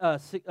that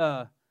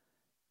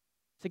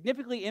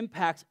significantly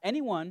impacts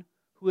anyone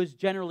who is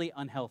generally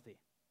unhealthy.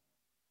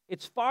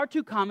 It's far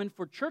too common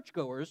for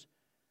churchgoers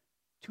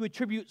to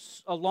attribute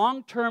a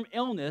long-term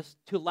illness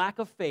to lack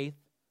of faith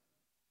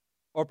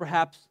or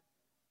perhaps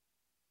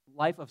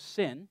life of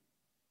sin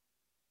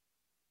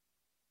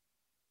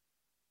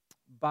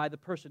by the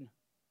person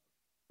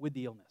with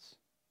the illness.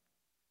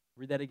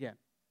 Read that again.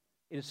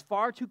 It is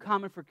far too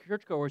common for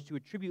churchgoers to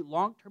attribute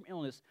long-term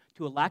illness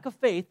to a lack of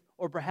faith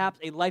or perhaps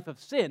a life of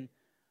sin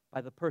by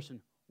the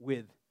person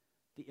with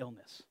the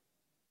illness.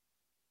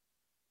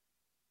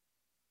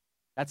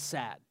 That's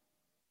sad.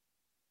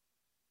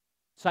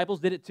 Disciples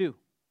did it too.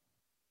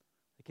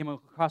 They came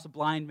across a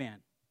blind man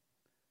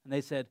and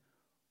they said,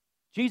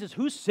 Jesus,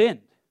 who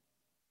sinned?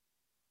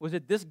 Was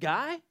it this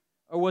guy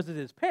or was it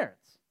his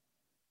parents?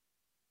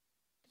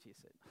 She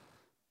said,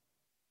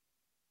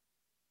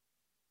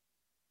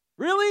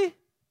 really?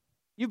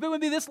 You've been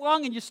with me this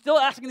long and you're still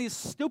asking these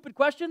stupid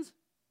questions?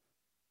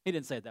 He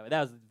didn't say it that way.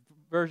 That was the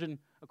version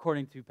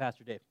according to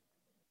Pastor Dave.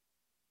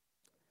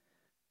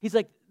 He's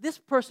like, this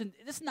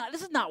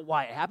is not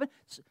why it happened.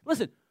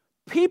 Listen,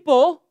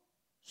 people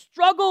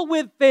struggle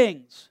with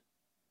things.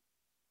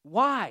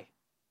 Why?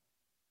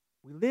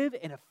 We live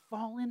in a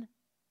fallen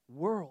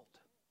world.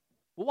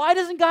 Why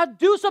doesn't God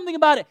do something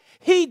about it?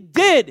 He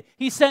did.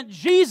 He sent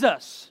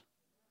Jesus.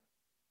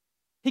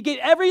 He gave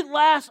every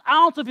last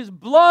ounce of his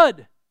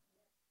blood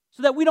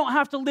so that we don't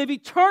have to live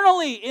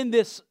eternally in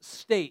this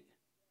state.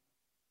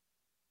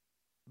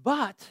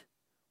 But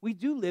we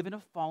do live in a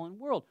fallen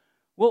world.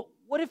 Well,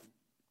 what if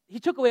he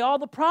took away all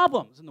the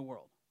problems in the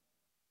world?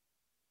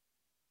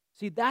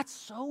 See, that's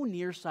so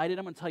nearsighted.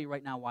 I'm going to tell you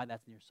right now why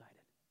that's nearsighted.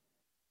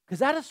 Because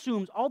that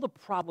assumes all the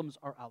problems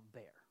are out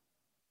there.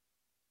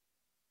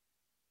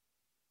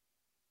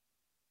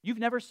 You've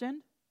never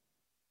sinned?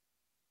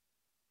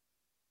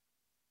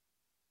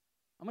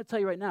 I'm going to tell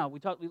you right now, we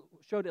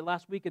showed it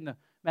last week in the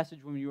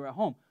message when you were at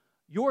home.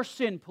 Your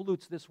sin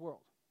pollutes this world.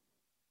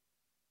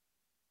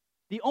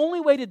 The only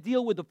way to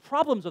deal with the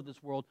problems of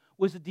this world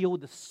was to deal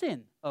with the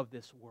sin of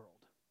this world.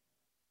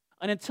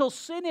 And until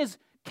sin is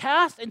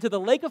cast into the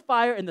lake of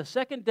fire in the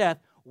second death,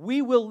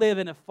 we will live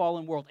in a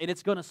fallen world, and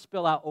it's going to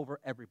spill out over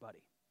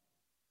everybody.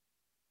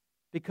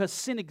 Because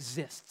sin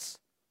exists.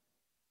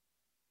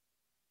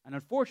 And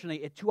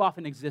unfortunately, it too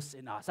often exists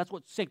in us. That's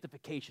what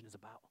sanctification is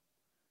about.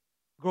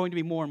 Growing to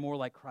be more and more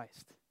like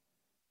Christ.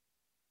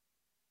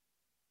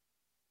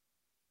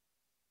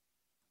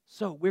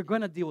 So we're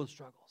going to deal with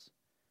struggles.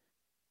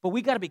 But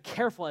we got to be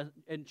careful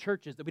in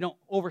churches that we don't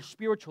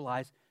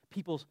over-spiritualize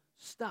people's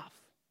stuff.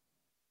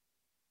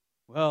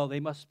 Well, they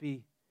must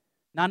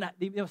not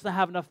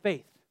have enough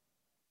faith.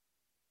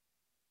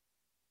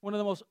 One of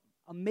the most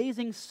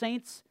amazing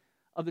saints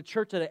of the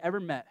church that I ever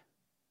met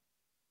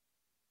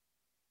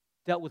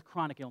dealt with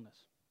chronic illness.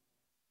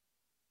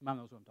 Mom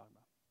knows what I'm talking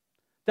about.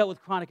 Dealt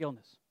with chronic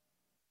illness.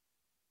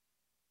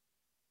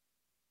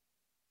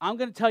 I'm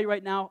going to tell you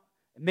right now,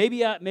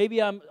 Maybe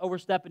I'm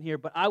overstepping here,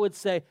 but I would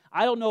say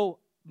I don't know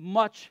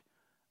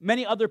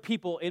many other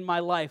people in my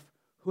life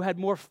who had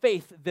more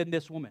faith than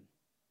this woman.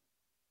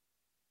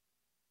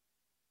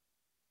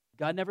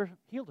 God never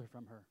healed her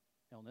from her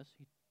illness.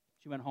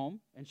 She went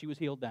home, and she was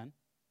healed then.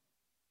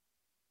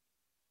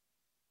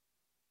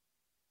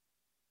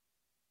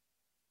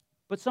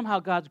 But somehow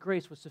God's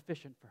grace was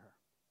sufficient for her.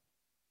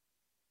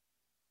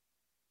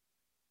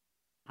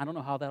 I don't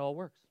know how that all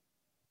works.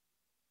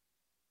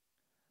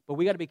 But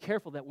we got to be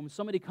careful that when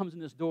somebody comes in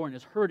this door and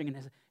is hurting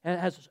and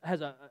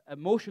has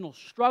emotional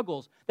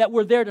struggles, that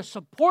we're there to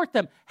support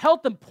them,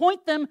 help them,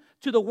 point them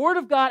to the Word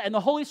of God and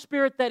the Holy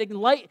Spirit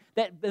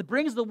that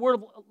brings the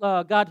Word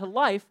of God to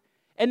life,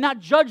 and not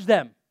judge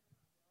them.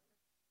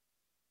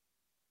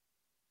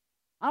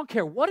 I don't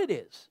care what it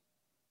is,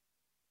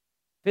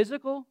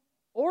 physical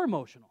or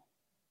emotional.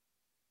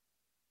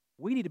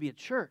 We need to be a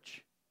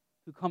church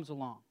who comes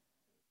along.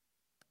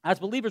 As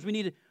believers, we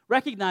need to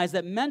recognize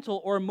that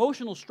mental or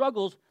emotional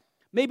struggles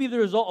may be the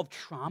result of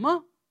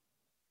trauma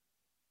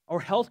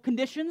or health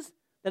conditions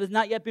that has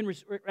not yet been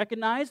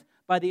recognized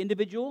by the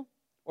individual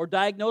or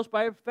diagnosed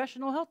by a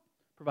professional health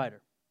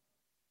provider.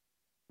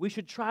 We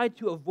should try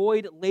to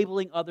avoid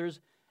labeling others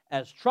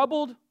as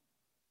troubled,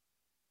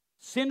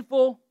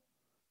 sinful,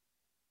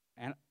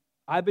 and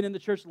I've been in the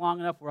church long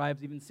enough where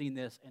I've even seen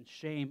this, and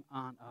shame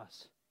on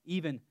us,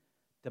 even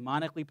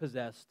demonically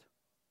possessed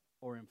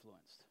or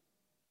influenced.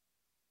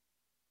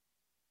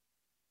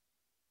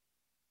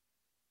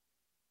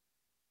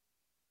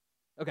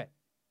 Okay.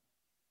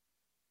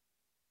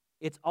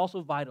 It's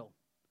also vital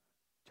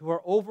to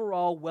our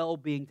overall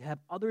well-being to have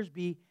others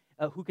be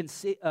who can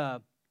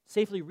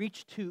safely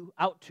reach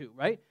out to,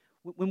 right?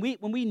 When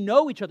we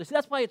know each other. See,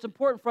 that's why it's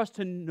important for us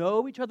to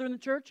know each other in the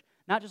church,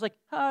 not just like,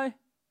 hi,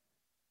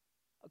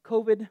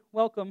 COVID,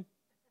 welcome.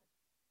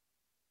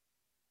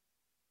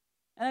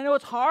 And I know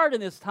it's hard in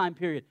this time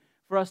period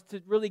for us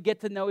to really get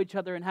to know each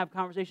other and have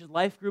conversations.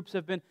 Life groups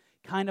have been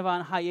kind of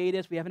on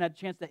hiatus. We haven't had a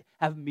chance to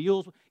have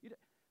meals.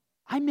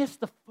 I miss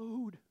the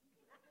food.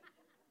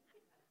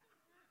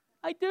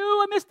 I do.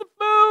 I miss the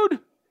food.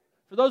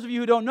 For those of you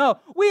who don't know,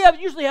 we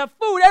usually have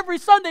food every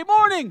Sunday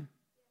morning.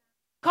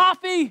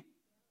 Coffee.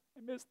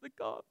 I miss the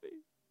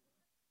coffee.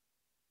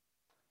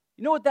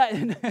 You know what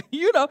that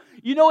you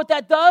know what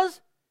that does?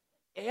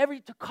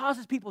 It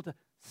causes people to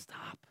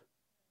stop.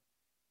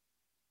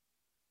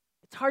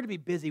 It's hard to be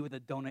busy with a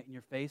donut in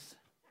your face.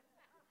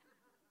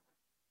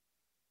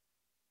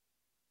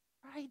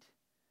 Right?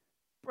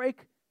 Break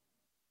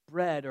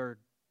bread or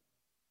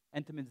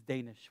Entenmann's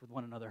Danish with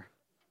one another.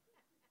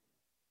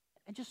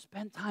 And just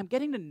spend time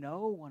getting to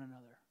know one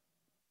another.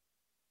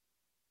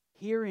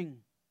 Hearing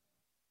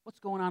what's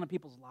going on in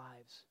people's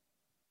lives.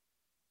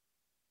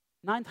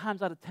 9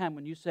 times out of 10,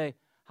 when you say,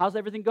 how's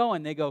everything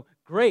going? They go,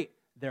 great.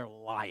 They're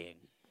lying.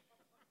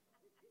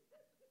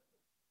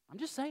 I'm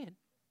just saying.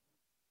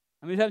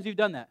 How many times have you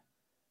done that?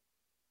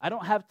 I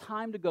don't have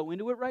time to go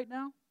into it right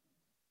now,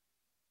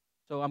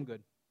 so I'm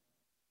good.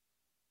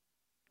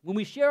 When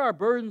we share our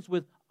burdens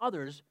with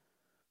others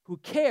who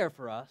care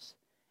for us,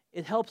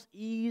 it helps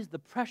ease the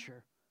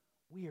pressure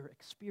we are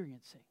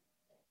experiencing.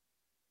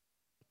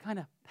 It kind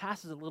of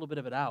passes a little bit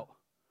of it out,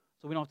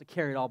 so we don't have to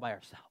carry it all by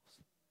ourselves.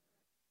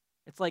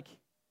 It's like,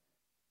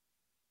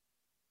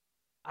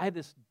 I had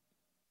this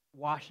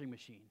washing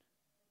machine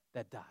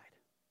that died.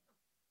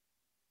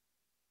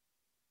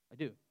 I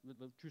do.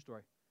 True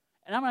story.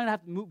 And I'm going to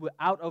have to move it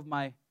out of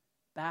my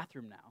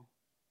bathroom now,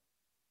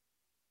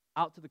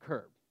 out to the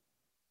curb.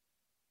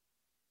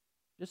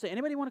 Just say,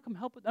 anybody want to come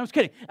help with? No, I'm just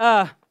kidding.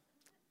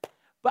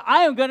 But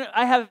I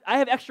have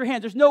extra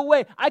hands. There's no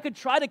way I could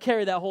try to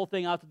carry that whole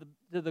thing out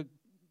to the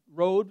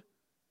road,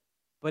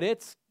 but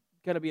it's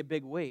going to be a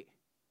big weight.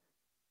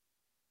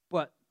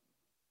 But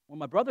when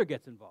my brother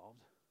gets involved,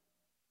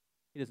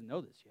 he doesn't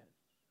know this yet.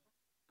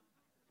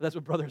 But that's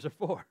what brothers are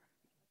for.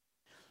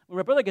 When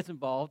my brother gets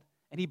involved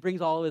and he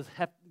brings all his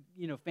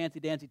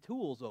fancy-dancy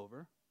tools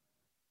over,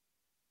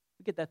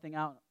 we get that thing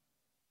out,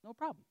 no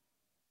problem,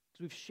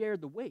 because we've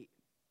shared the weight.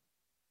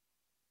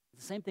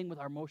 It's the same thing with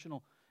our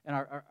emotional and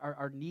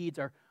our needs,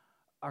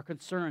 our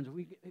concerns.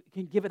 We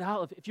can give it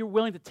out. If you're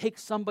willing to take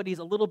somebody's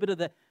a little bit of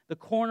the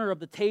corner of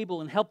the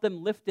table and help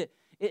them lift it,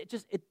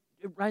 it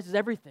rises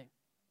everything.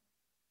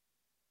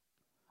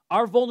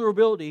 Our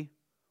vulnerability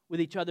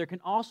with each other can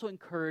also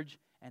encourage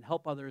and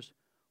help others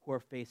who are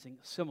facing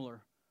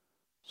similar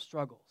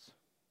struggles.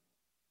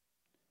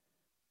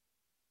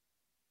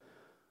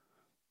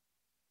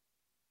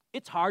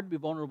 It's hard to be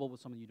vulnerable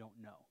with someone you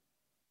don't know.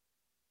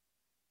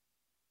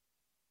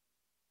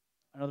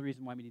 Another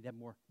reason why we need to have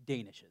more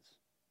Danishes.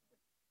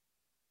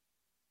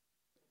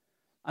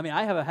 I mean,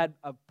 I have had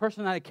a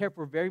person that I care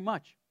for very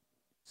much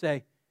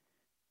say,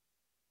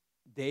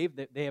 Dave,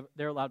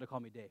 they're allowed to call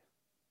me Dave.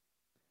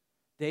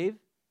 Dave,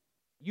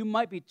 you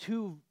might be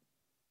too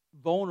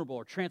vulnerable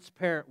or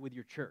transparent with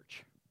your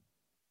church.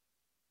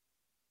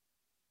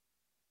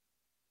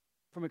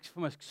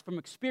 From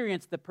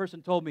experience, the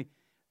person told me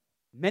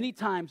many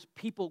times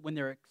people when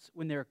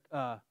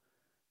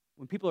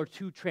when people are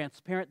too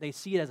transparent, they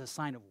see it as a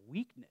sign of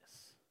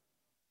weakness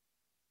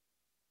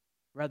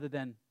rather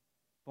than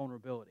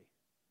vulnerability.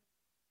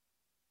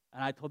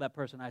 And I told that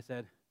person, I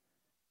said,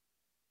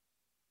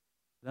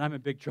 then I'm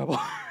in big trouble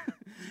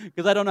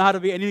because I don't know how to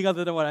be anything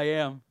other than what I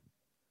am.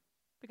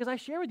 Because I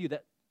share with you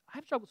that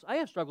I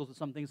have struggles with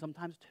some things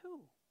sometimes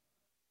too.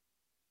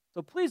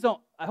 So please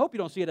don't, I hope you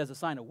don't see it as a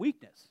sign of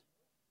weakness.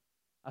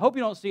 I hope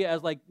you don't see it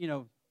as like,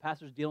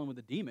 pastors dealing with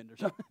a demon or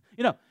something.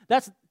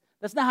 That's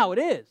not how it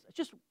is.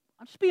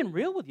 I'm just being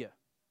real with you.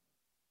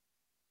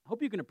 I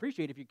hope you can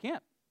appreciate it if you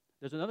can't.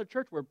 There's another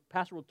church where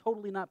pastor will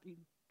totally not be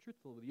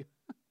truthful with you.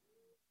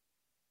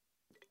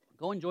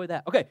 Go enjoy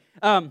that. Okay.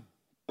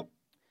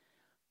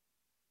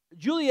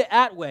 Julia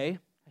Atway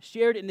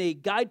shared in a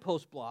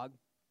Guidepost blog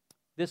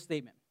this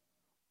statement.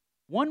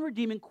 One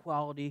redeeming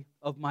quality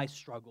of my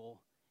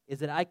struggle is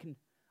that I can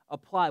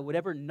apply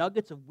whatever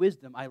nuggets of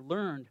wisdom I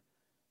learned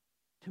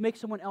to make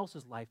someone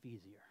else's life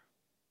easier.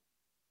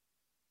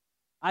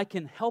 I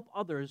can help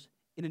others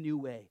in a new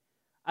way.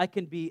 I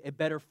can be a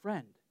better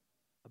friend,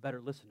 a better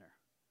listener.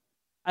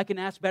 I can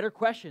ask better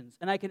questions,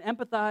 and I can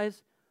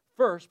empathize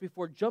first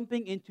before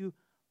jumping into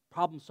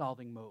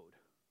problem-solving mode.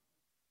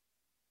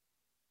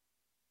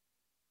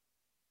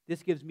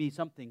 This gives me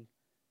something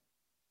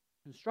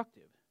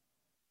constructive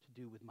to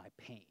do with my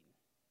pain.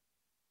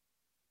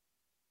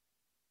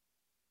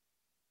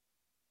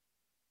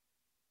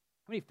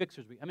 How many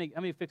fixers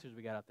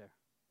we got out there?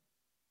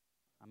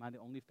 Am I the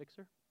only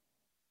fixer?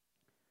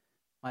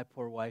 My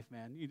poor wife,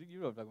 man. You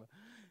know what I'm talking about.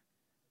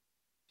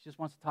 She just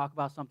wants to talk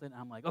about something, and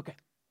I'm like, okay,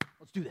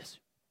 let's do this.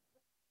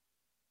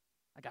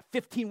 I got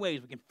 15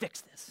 ways we can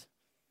fix this.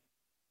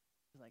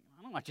 She's like,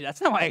 I don't want you. That's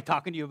not why I'm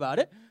talking to you about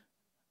it.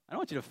 I don't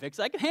want you to fix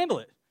it. I can handle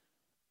it.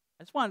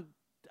 I just want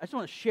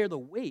to share the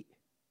weight.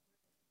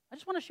 I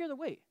just want to share the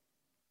weight.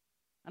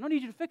 I don't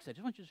need you to fix it. I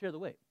just want you to share the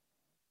weight.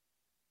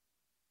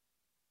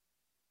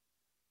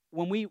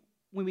 When we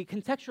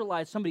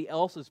contextualize somebody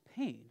else's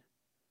pain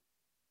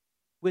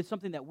with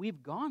something that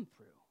we've gone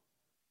through,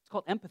 it's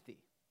called empathy.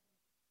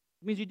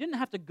 It means you didn't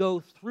have to go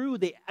through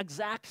the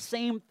exact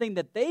same thing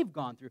that they've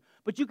gone through,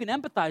 but you can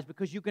empathize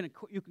because you can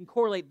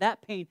correlate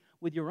that pain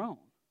with your own.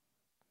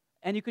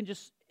 And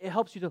it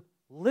helps you to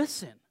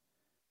listen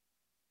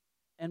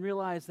and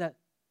realize that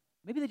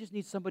maybe they just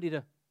need somebody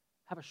to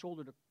have a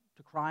shoulder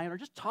to cry on or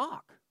just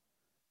talk.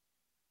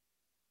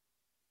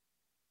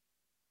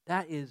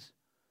 That is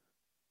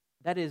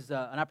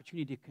an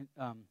opportunity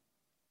to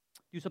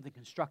do something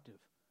constructive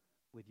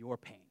with your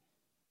pain.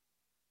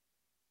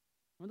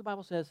 Remember the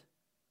Bible says,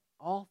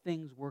 all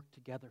things work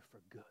together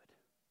for good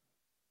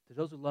to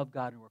those who love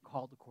God and who are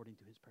called according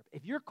to his purpose.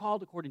 If you're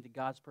called according to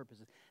God's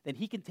purposes, then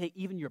he can take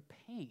even your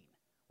pain,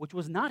 which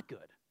was not good,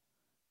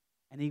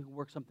 and he can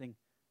work something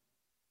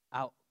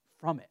out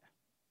from it,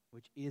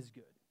 which is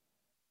good.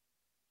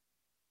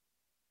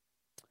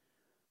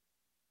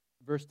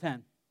 Verse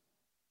 10.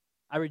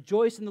 I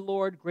rejoice in the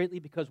Lord greatly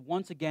because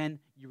once again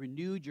you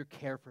renewed your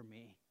care for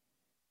me.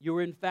 You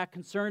were in fact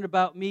concerned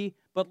about me,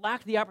 but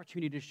lacked the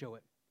opportunity to show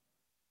it.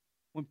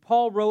 When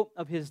Paul wrote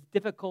of his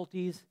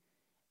difficulties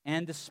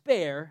and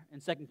despair in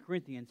 2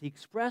 Corinthians, he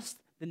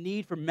expressed the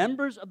need for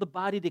members of the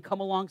body to come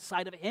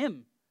alongside of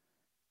him,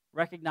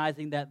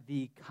 recognizing that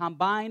the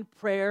combined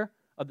prayer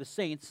of the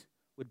saints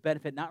would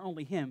benefit not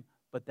only him,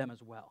 but them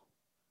as well.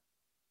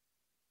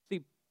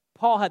 See,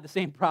 Paul had the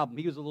same problem.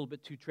 He was a little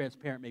bit too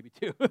transparent maybe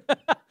too.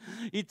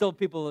 He told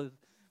people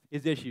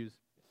his issues.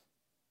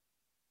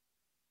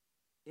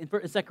 In 2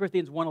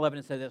 Corinthians 1:11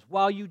 it says this,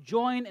 while you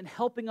join in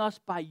helping us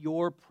by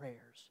your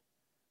prayers,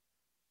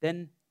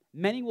 then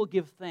many will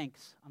give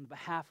thanks on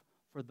behalf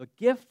for the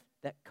gift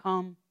that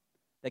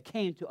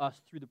came to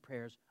us through the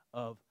prayers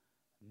of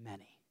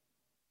many.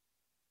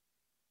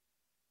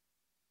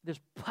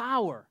 There's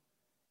power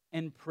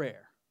in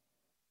prayer.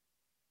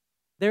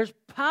 There's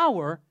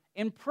power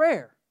in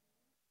prayer.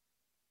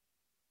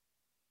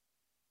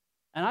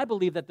 And I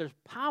believe that there's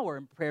power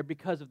in prayer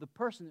because of the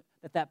person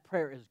that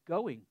prayer is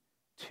going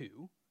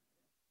to,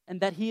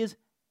 and that he is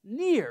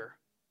near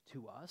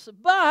to us.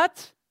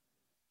 But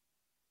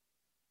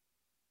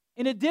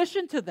in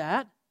addition to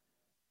that,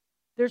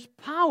 there's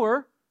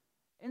power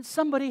in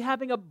somebody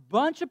having a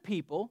bunch of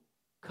people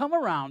come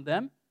around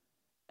them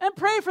and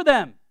pray for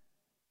them.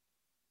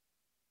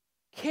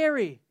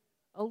 Carry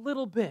a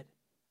little bit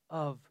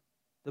of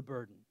the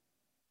burden.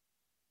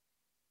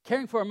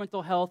 Caring for our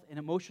mental health and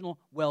emotional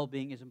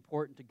well-being is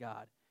important to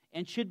God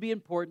and should be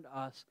important to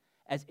us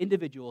as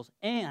individuals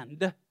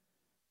and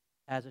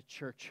as a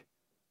church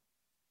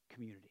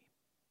community.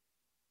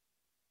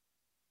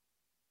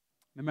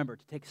 Remember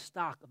to take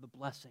stock of the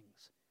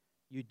blessings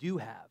you do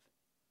have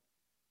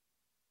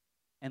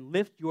and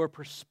lift your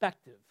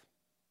perspective,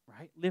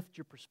 right? Lift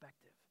your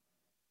perspective.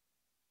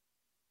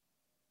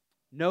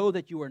 Know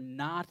that you are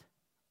not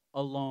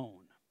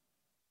alone.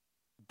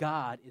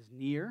 God is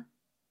near,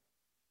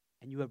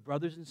 and you have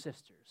brothers and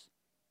sisters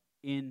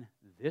in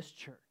this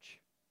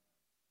church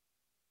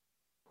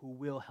who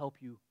will help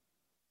you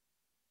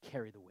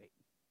carry the weight.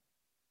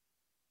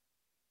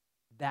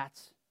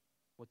 That's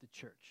what the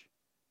church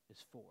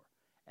is for.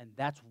 And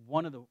that's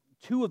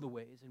two of the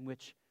ways in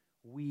which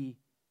we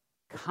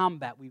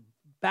combat, we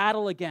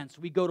battle against,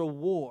 we go to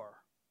war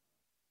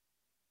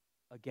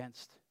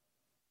against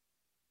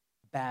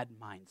bad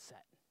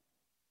mindset.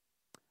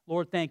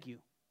 Lord, thank you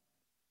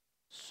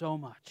so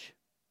much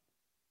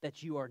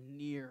that you are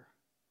near.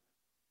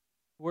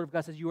 The Word of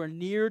God says you are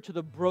near to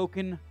the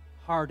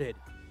brokenhearted.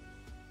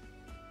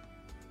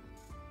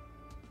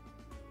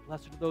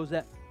 Blessed are those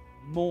that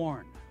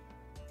mourn,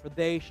 for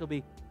they shall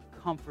be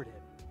comforted.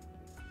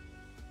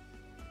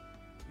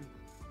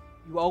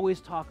 You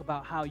always talk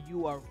about how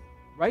you are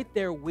right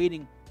there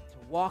waiting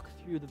to walk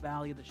through the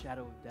valley of the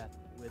shadow of death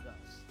with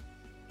us.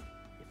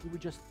 If we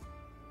would just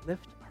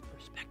lift our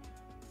perspective.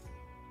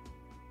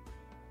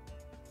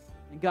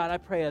 And God, I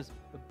pray as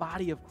the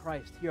body of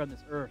Christ here on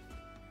this earth,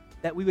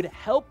 that we would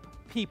help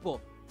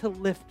people to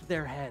lift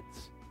their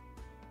heads,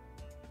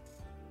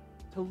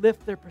 to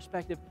lift their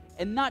perspective,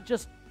 and not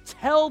just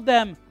tell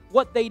them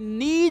what they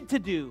need to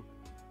do,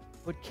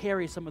 but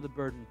carry some of the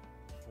burden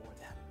for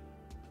them.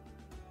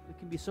 We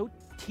can be so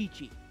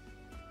teachy.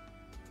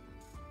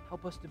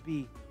 Help us to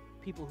be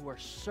people who are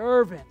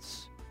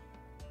servants,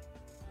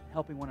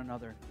 helping one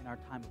another in our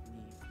time of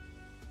need.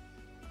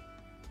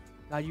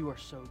 God, you are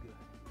so good.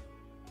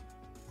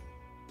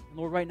 And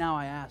Lord, right now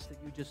I ask that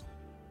you just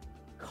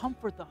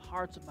comfort the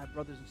hearts of my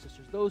brothers and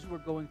sisters, those who are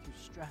going through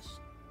stress,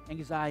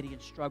 anxiety,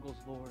 and struggles,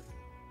 Lord.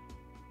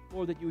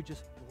 Lord, that you would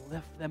just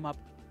lift them up.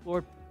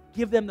 Lord,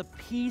 give them the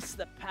peace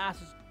that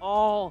passes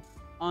all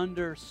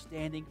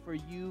understanding, for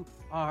you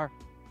are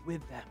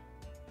with them.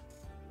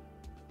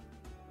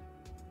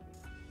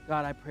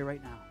 God, I pray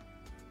right now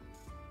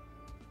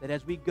that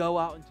as we go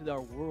out into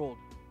our world,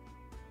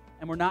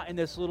 and we're not in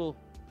this little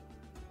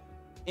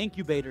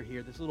incubator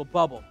here, this little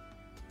bubble,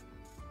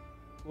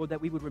 Lord,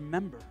 that we would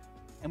remember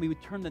and we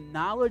would turn the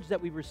knowledge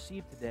that we've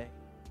received today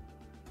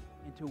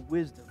into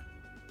wisdom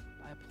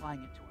by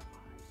applying it to our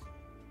lives.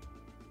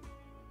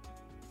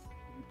 We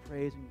give you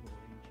praise and glory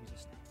in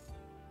Jesus' name.